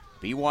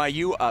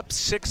 BYU up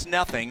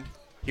 6-0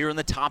 here in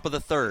the top of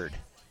the third.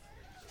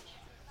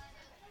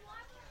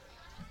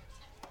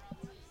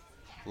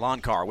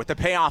 Longcar with the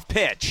payoff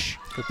pitch.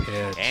 Good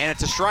pitch. And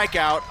it's a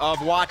strikeout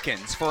of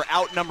Watkins for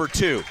out number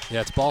 2.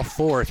 Yeah, it's ball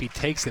 4 if he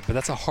takes it, but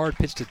that's a hard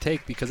pitch to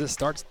take because it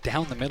starts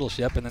down the middle,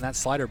 Shep, and then that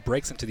slider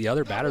breaks into the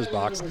other batter's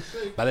box.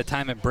 By the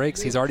time it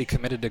breaks, he's already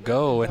committed to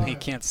go, and he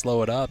can't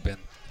slow it up, and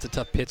it's a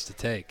tough pitch to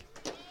take.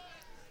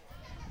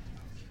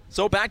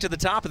 So back to the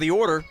top of the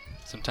order.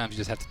 Sometimes you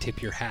just have to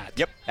tip your hat.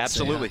 Yep,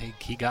 absolutely. So, yeah,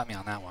 he got me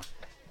on that one.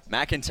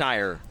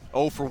 McIntyre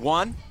 0 for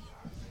 1.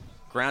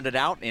 Grounded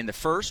out in the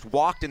first,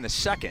 walked in the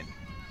second.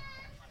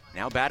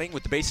 Now batting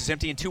with the bases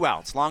empty and 2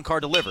 outs.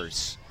 Longcar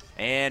delivers.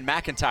 And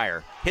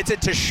McIntyre hits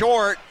it to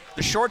short.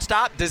 The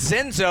shortstop,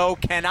 DeZenzo,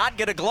 cannot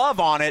get a glove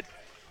on it.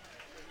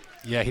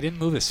 Yeah, he didn't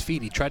move his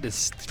feet. He tried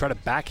to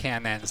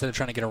backhand that instead of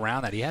trying to get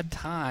around that. He had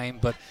time,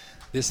 but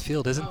this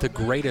field isn't the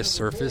greatest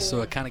surface,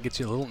 so it kind of gets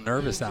you a little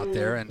nervous out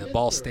there, and the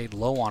ball stayed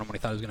low on him when he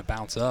thought he was going to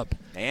bounce up.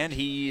 And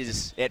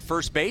he's at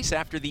first base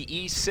after the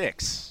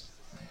E6.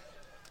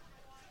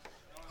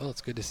 Well,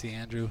 it's good to see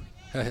Andrew.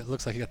 It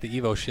looks like he got the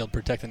Evo shield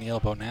protecting the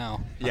elbow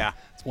now. Yeah.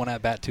 It's one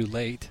at bat too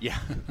late. Yeah.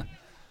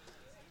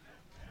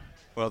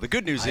 Well, the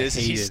good news is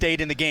he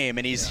stayed in the game,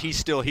 and he's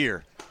still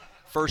here.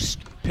 First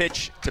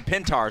pitch to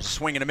Pintar,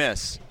 swing and a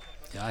miss.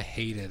 Yeah, I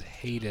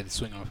hated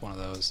swinging with one of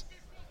those.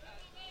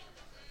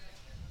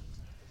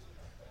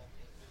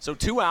 So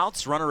 2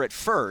 outs, runner at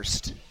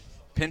first.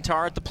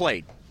 Pintar at the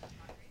plate.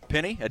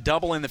 Penny, a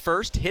double in the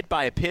first, hit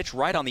by a pitch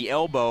right on the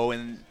elbow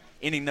in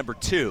inning number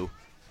 2,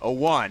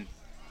 0-1.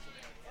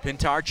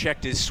 Pintar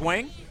checked his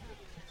swing,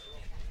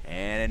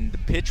 and the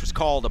pitch was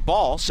called a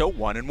ball, so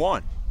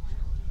 1-1.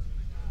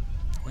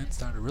 Wind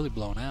started really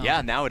blowing out.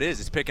 Yeah, now it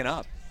is. It's picking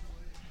up.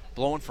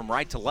 Blowing from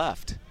right to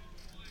left.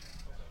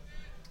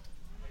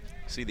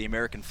 See the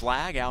American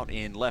flag out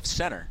in left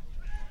center.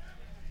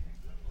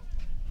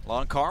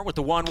 Longcar with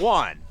the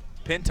 1-1.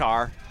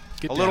 Pintar,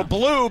 little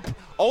bloop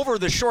over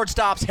the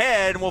shortstop's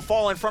head and will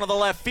fall in front of the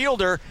left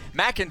fielder.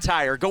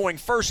 McIntyre going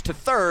first to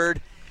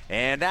third,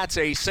 and that's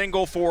a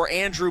single for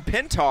Andrew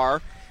Pintar.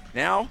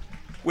 Now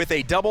with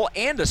a double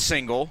and a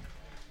single,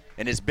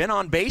 and has been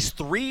on base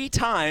 3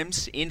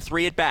 times in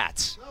 3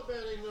 at-bats.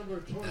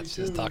 That's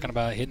just talking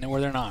about hitting it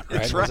where they're not, right?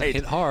 That's It wasn't right.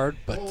 hit hard,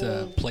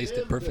 but placed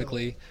it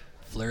perfectly,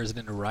 flares it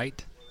into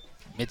right.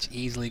 Mitch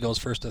easily goes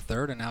first to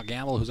third, and now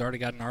Gamble, who's already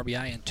got an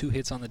RBI and 2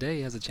 hits on the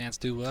day, has a chance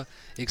to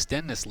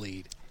extend this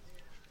lead.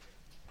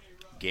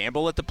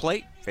 Gamble at the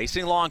plate,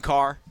 facing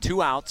Longcar,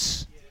 2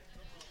 outs.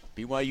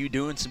 BYU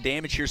doing some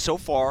damage here so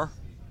far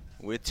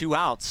with 2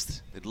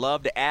 outs. They'd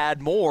love to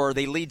add more.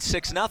 They lead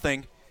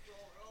 6-0.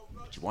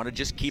 But you want to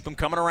just keep them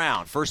coming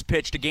around. First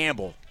pitch to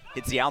Gamble.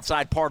 Hits the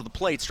outside part of the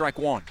plate, strike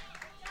 1.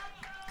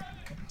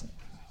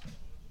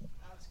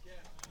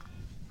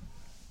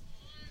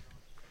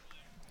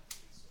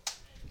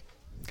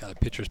 Got a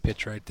pitcher's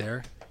pitch right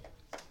there.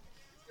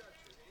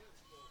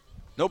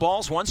 No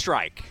balls, 1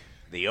 strike.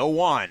 The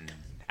 0-1.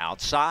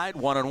 Outside,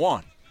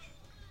 1-1.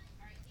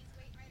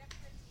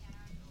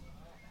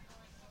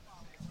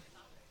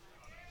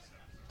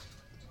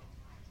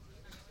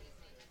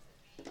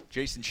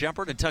 Jason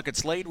Shepard and Tuckett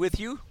Slade with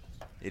you.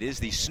 It is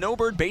the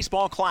Snowbird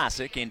Baseball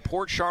Classic in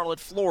Port Charlotte,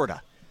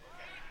 Florida.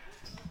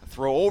 A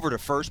throw over to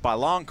first by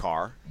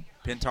Longcar.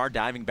 Pintar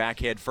diving back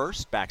head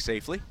first, back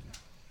safely.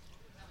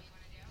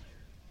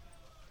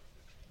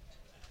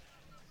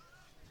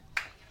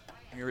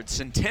 Here at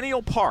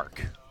Centennial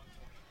Park.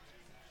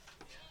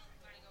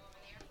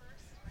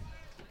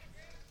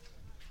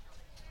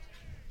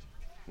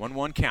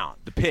 One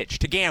count. The pitch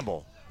to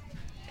Gamble.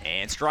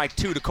 And strike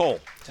 2 to Cole.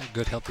 A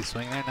good healthy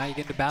swing there. Now you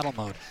get into battle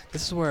mode.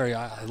 This is where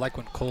I like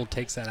when Cole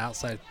takes that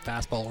outside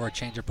fastball or a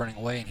changeup running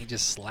away and he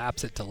just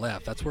slaps it to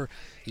left. That's where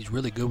he's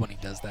really good when he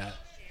does that.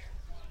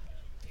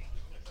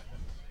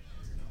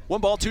 1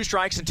 ball, 2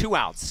 strikes, and 2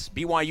 outs.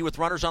 BYU with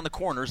runners on the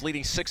corners,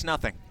 leading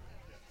 6-0.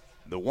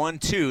 The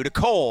 1-2 to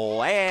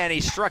Cole, and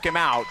he struck him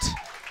out.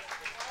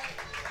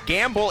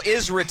 Gamble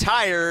is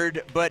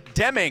retired, but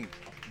Deming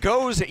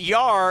goes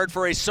yard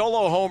for a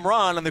solo home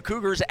run, and the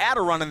Cougars add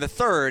a run in the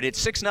 3rd. It's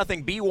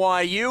 6-0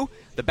 BYU.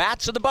 The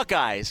Bats of the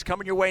Buckeyes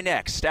coming your way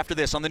next after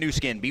this on the new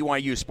skin,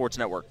 BYU Sports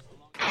Network.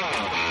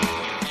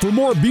 For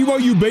more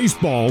BYU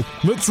baseball,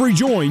 let's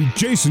rejoin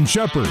Jason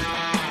Shepard.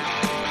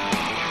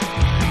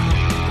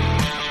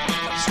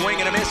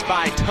 Swing and a miss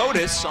by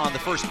Totis on the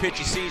first pitch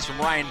he sees from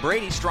Ryan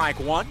Brady. Strike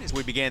 1 as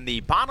we begin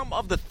the bottom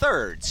of the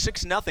 3rd.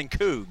 6-0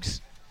 Cougs.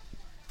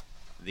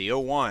 The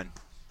 0-1.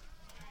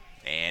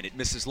 And it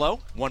misses low.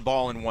 1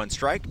 ball and 1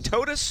 strike.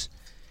 Totis,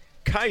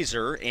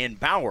 Kaiser, and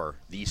Bauer,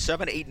 the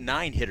 7, 8, and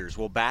 9 hitters,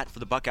 will bat for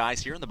the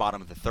Buckeyes here in the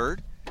bottom of the 3rd.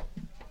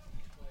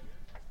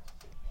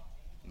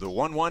 The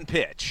 1-1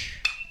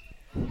 pitch.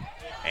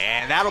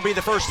 And that'll be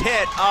the first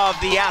hit of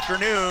the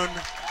afternoon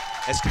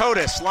as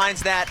Totis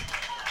lines that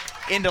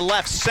into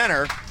left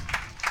center.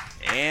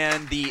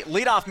 And the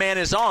leadoff man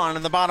is on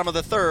in the bottom of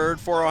the 3rd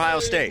for Ohio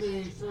State.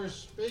 The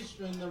first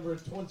baseman, number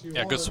 21.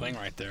 Yeah, good swing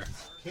right there.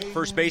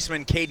 First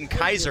baseman Caden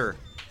Kaiser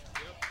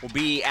will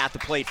be at the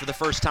plate for the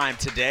first time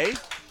today.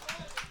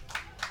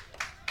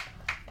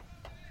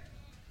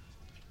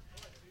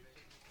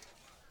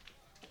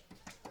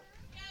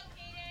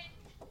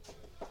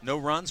 No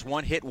runs,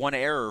 1 hit, 1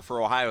 error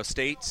for Ohio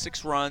State.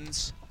 6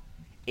 runs,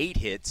 8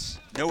 hits,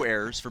 no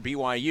errors for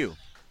BYU.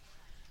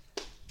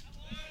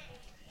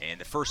 And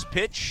the first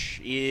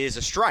pitch is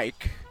a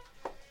strike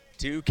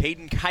to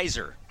Caden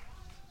Kaiser.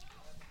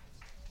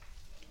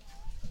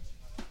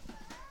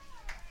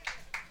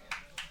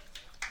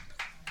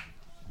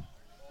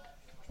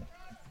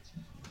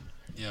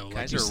 Yeah, well,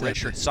 Kaiser, a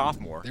redshirt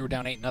sophomore. They were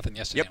down 8-0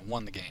 yesterday and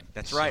won the game.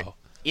 That's right. So,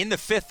 In the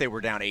 5th, they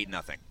were down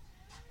 8-0.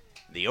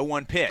 The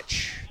 0-1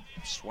 pitch.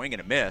 Swing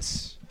and a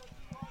miss.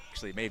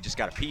 Actually, may have just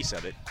got a piece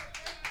of it.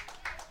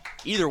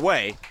 Either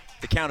way,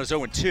 the count is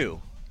 0-2.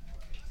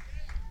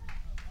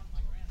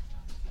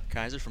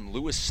 Kaiser from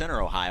Lewis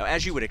Center, Ohio.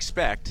 As you would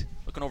expect,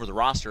 looking over the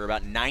roster,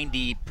 about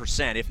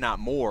 90%, if not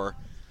more,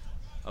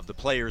 of the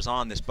players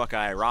on this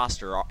Buckeye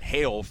roster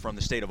hail from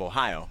the state of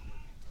Ohio.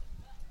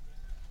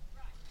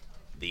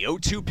 The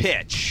 0-2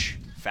 pitch,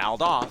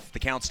 fouled off. The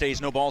count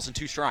stays no balls and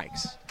 2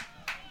 strikes.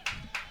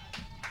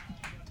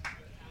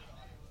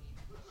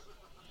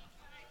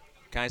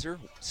 Kaiser,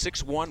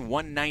 6'1",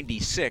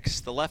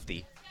 196, the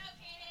lefty.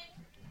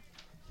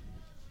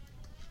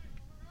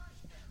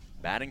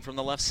 Batting from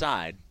the left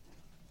side.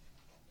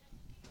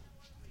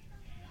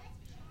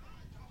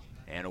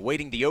 And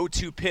awaiting the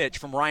 0-2 pitch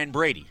from Ryan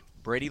Brady.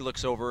 Brady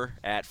looks over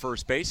at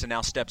first base and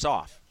now steps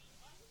off.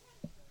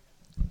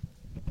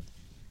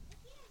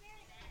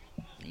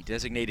 The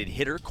designated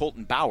hitter,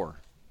 Colton Bauer,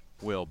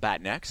 will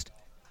bat next.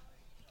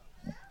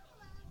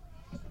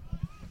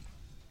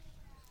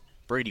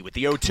 Brady with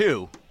the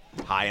 0-2.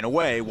 High and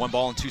away, 1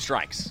 ball and 2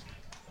 strikes.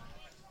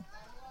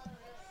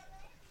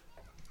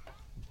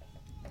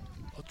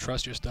 Well,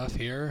 trust your stuff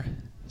here.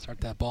 Start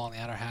that ball in the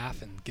outer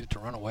half and get it to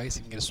run away so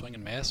you can get a swing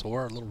and miss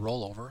or a little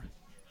rollover.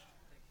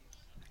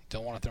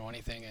 Don't want to throw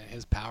anything in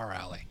his power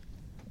alley.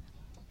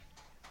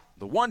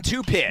 The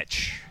 1-2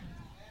 pitch.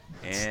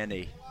 And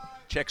a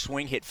check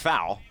swing hit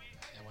foul.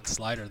 And one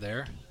slider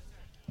there.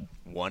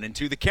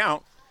 1-2 the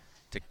count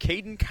to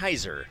Caden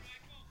Kaiser.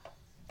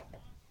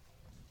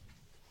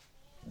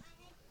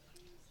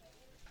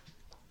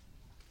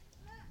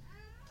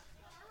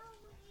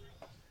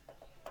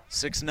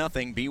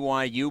 6-0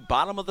 BYU,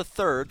 bottom of the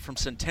third from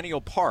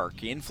Centennial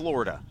Park in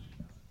Florida.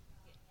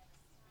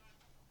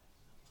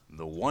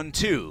 The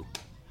 1-2,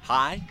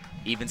 high,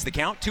 evens the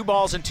count, 2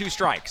 balls and 2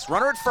 strikes.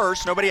 Runner at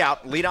first, nobody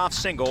out, leadoff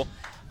single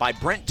by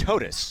Brent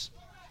Totis.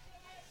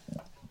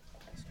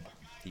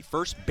 The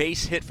first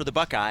base hit for the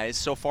Buckeyes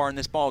so far in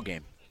this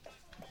ballgame.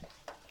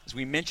 As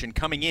we mentioned,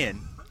 coming in,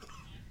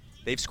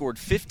 they've scored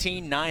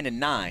 15, 9, and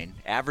 9,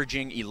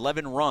 averaging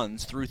 11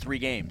 runs through 3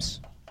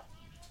 games.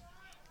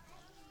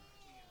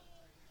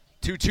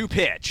 2-2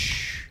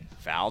 pitch,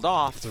 fouled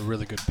off. It's a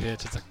really good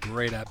pitch. It's a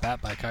great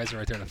at-bat by Kaiser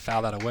right there to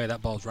foul that away.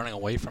 That ball's running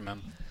away from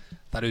him.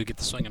 Thought he would get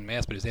the swing and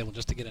miss, but he was able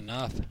just to get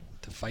enough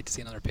to fight to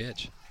see another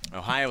pitch.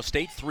 Ohio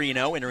State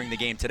 3-0 entering the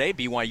game today.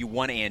 BYU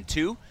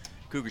 1-2.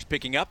 Cougars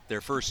picking up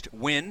their first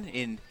win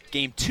in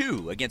Game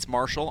 2 against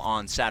Marshall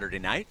on Saturday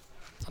night.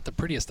 It's not the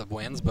prettiest of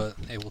wins, but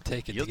hey, we'll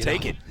take it. You'll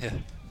take it. Yeah.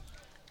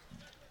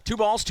 2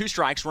 balls, 2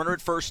 strikes, runner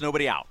at first,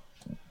 nobody out.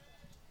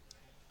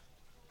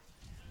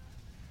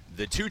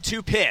 The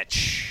 2-2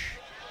 pitch.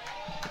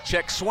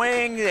 Check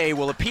swing, they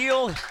will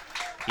appeal.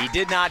 He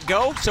did not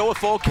go, so a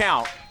full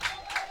count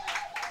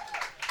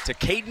to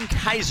Caden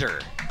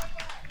Kaiser.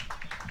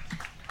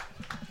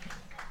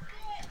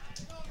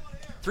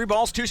 3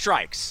 balls, 2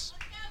 strikes.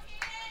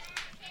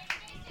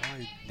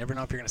 Well, you never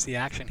know if you're going to see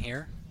action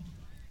here.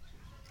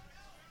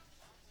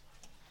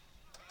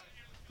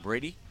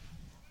 Brady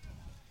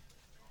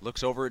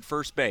looks over at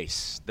first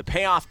base. The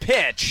payoff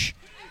pitch.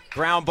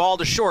 Ground ball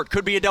to short.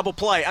 Could be a double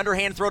play.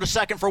 Underhand throw to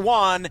second for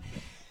 1.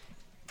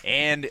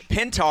 And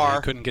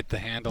Pintar couldn't get the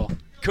handle.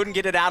 Couldn't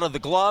get it out of the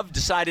glove.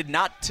 Decided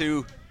not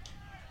to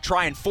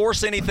try and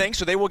force anything,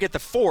 so they will get the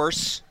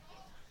force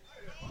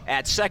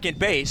at second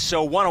base.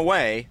 So 1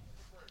 away.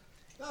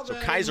 So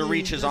Kaiser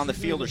reaches on the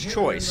fielder's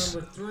choice.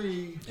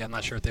 Yeah, I'm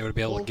not sure if they would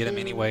be able to get him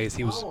anyways.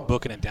 He was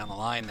booking it down the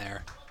line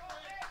there.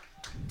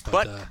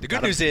 But the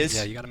good news is,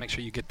 yeah, you got to make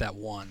sure you get that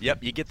 1.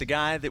 Yep, you get the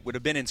guy that would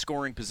have been in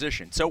scoring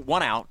position. So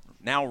 1 out.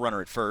 Now runner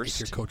at first.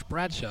 If you're Coach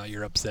Bradshaw,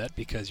 you're upset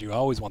because you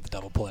always want the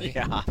double play.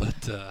 Yeah.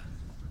 But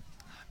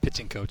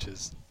pitching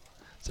coaches,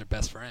 it's their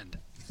best friend.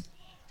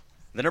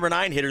 The number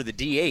 9 hitter, the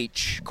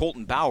DH,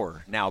 Colton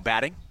Bauer, now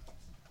batting.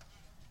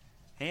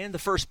 And the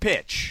first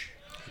pitch.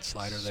 Good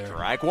slider there.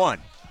 Strike 1.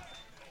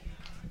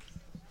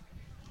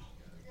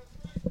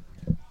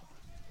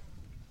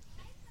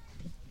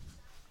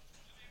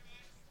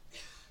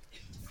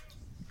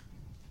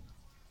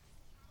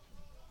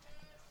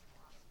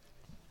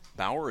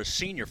 Bauer, a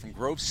senior from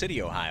Grove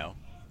City, Ohio.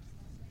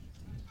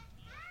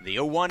 The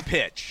 0-1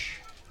 pitch.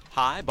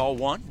 High, ball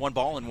 1, 1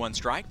 ball and 1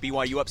 strike.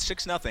 BYU up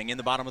 6-0 in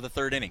the bottom of the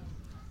third inning.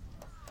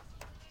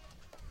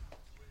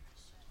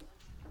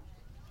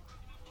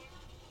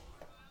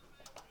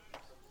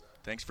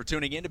 Thanks for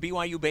tuning in to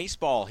BYU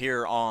Baseball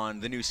here on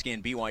the new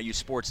skin BYU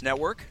Sports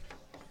Network.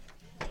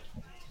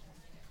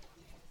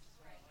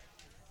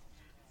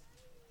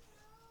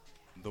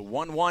 The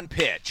 1-1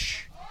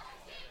 pitch.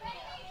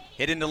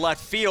 Hit into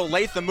left field.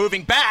 Latham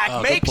moving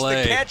back, makes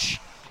the catch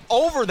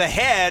over the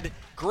head.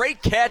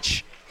 Great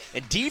catch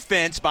and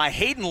defense by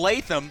Hayden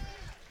Latham.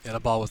 Yeah, the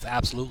ball was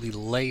absolutely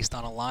laced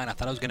on a line. I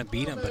thought I was going to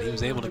beat him, but he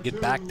was able to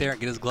get back there and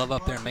get his glove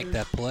up there and make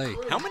that play.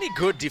 How many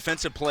good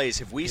defensive plays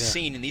have we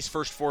seen in these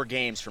first 4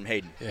 games from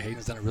Hayden? Yeah,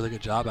 Hayden's done a really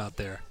good job out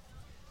there.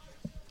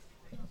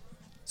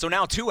 So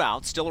now 2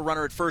 outs, still a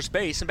runner at first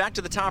base. And back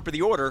to the top of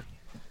the order,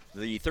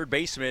 the third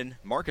baseman,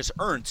 Marcus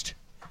Ernst,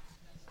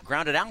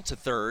 grounded out to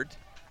third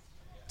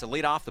to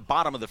lead off the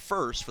bottom of the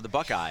first for the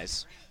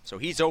Buckeyes. So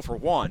he's 0 for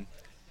 1.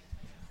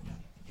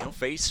 He'll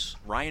face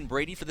Ryan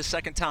Brady for the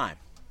second time.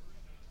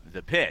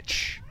 The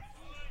pitch.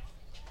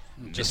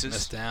 Just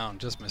missed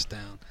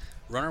down.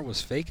 Runner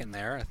was faking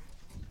there,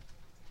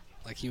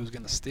 like he was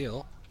going to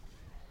steal.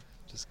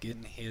 Just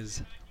getting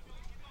his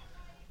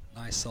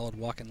nice, solid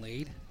walking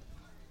lead.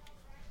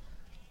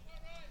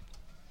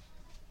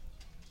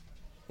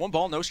 1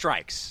 ball, no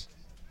strikes.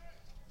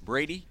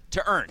 Brady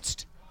to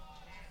Ernst.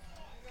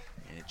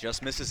 And it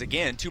just misses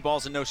again. 2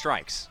 balls and no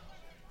strikes.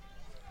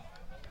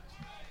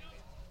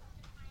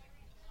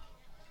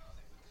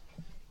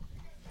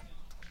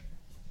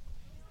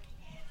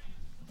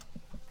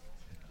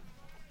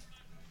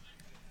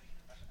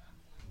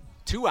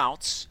 Two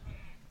outs.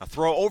 A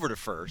throw over to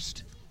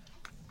first.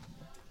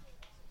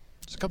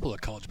 There's a couple of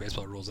college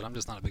baseball rules that I'm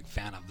just not a big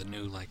fan of. The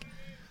new, like,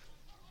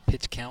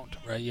 pitch count,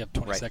 right? You have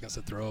 20 seconds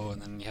to throw,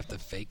 and then you have to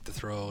fake the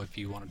throw if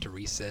you want it to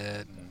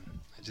reset. And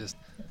it just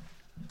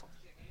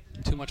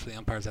too much for the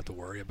umpires have to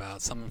worry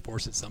about. Some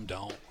enforce it, some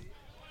don't.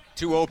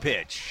 2-0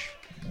 pitch.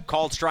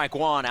 Called strike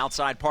 1,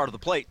 outside part of the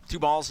plate. 2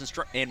 balls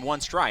and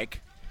 1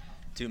 strike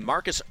to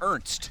Marcus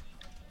Ernst.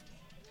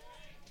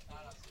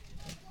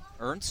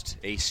 Ernst,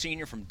 a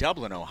senior from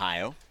Dublin,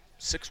 Ohio,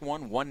 6'1",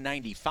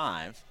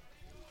 195.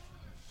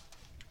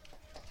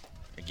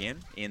 Again,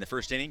 in the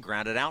first inning,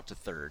 grounded out to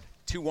third.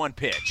 2-1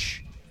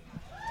 pitch.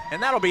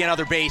 And that'll be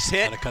another base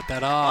hit. Gotta cut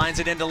that off. Lines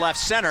it into left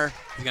center.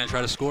 He's gonna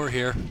try to score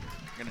here.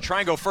 Gonna try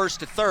and go first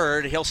to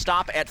third. He'll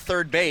stop at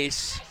third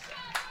base.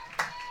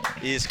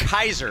 Is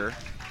Kaiser.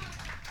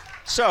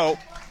 So,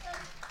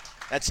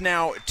 that's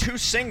now 2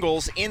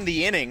 singles in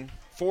the inning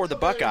for the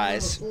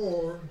Buckeyes.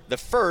 The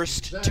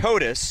first,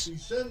 Totus.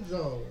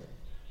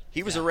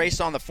 He was erased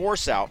on the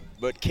force out,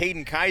 but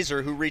Caden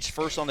Kaiser, who reached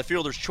first on the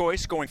fielder's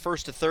choice, going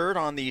first to third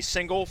on the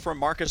single from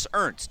Marcus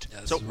Ernst.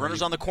 Yeah, so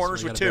runners on the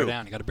corners with 2. You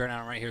got to bear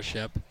down right here,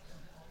 Shep.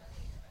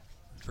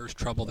 First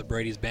trouble that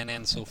Brady's been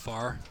in so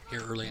far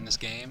here early in this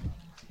game.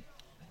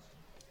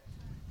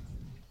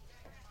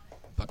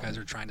 Buckeyes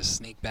are trying to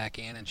sneak back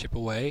in and chip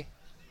away.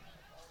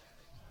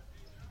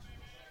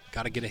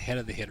 Got to get ahead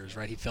of the hitters,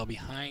 right? He fell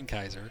behind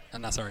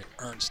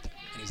Ernst,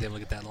 and he was able to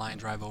get that line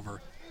drive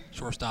over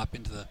shortstop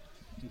into the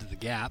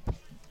gap.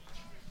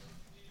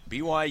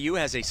 BYU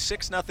has a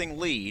 6-0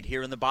 lead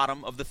here in the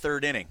bottom of the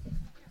third inning.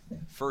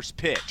 First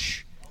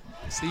pitch.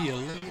 See you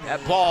later.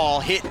 That ball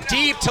hit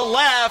deep to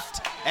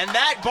left, and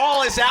that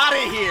ball is out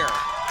of here.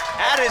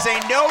 That is a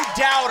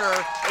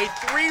no-doubter, a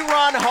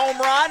 3-run home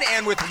run,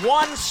 and with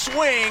 1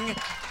 swing,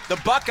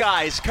 the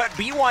Buckeyes cut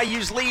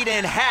BYU's lead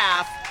in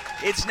half.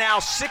 It's now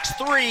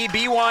 6-3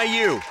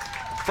 BYU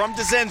from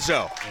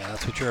DeZenzo. Yeah,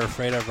 that's what you're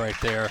afraid of right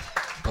there.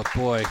 But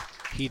boy,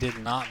 he did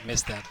not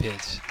miss that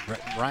pitch.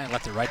 Ryan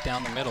left it right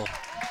down the middle,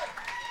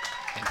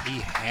 and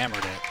he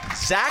hammered it.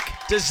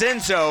 Zach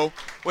DeZenzo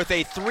with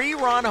a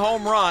 3-run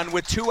home run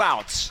with 2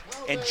 outs.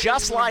 And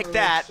just like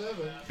that,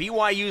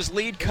 BYU's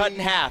lead cut in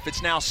half.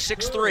 It's now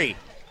 6-3.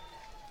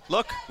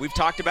 Look, we've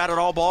talked about it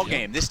all ball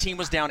game. This team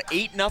was down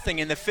 8-0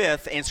 in the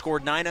 5th and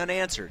scored 9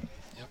 unanswered.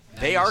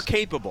 They are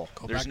capable.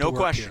 There's no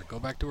question. Go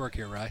back to work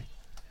here, Rye.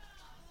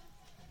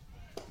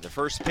 The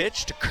first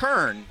pitch to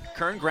Kern.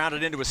 Kern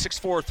grounded into a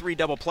 6-4-3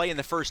 double play in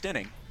the first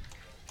inning.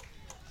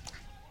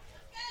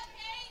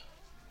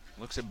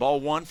 Looks at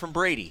ball 1 from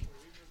Brady.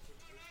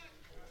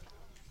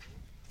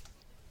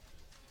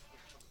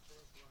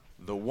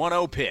 The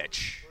 1-0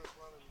 pitch.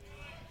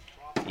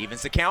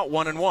 Evens the count,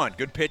 1-1.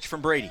 Good pitch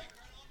from Brady.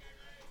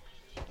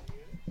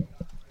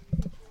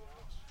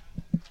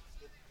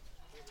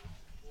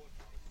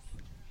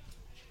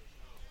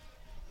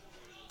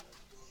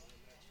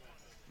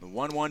 The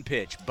 1-1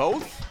 pitch.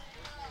 Both,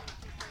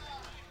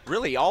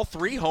 really all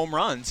 3 home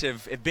runs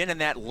have been in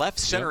that left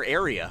center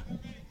area.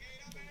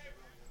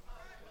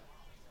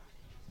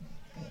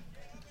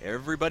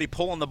 Everybody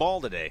pulling the ball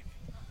today.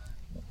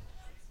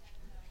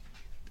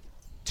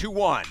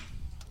 2-1.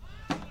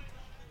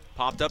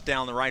 Popped up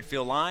down the right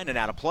field line and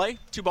out of play.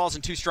 2 balls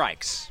and 2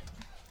 strikes.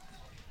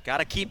 Got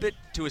to keep it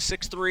to a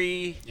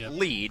 6-3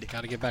 lead.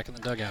 Got to get back in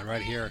the dugout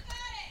right here.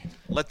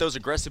 Let those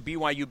aggressive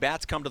BYU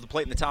bats come to the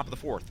plate in the top of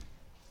the 4th.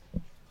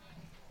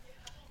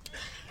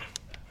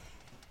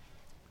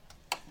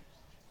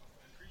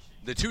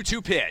 The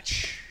 2-2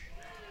 pitch.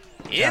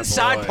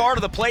 Inside part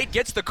of the plate,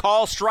 gets the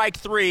call, strike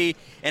 3,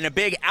 and a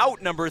big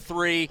out number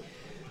 3.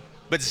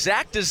 But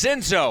Zach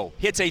DeZenzo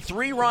hits a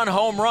 3-run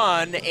home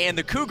run, and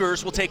the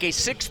Cougars will take a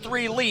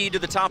 6-3 lead to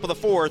the top of the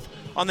 4th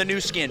on the new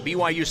skin,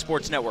 BYU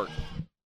Sports Network.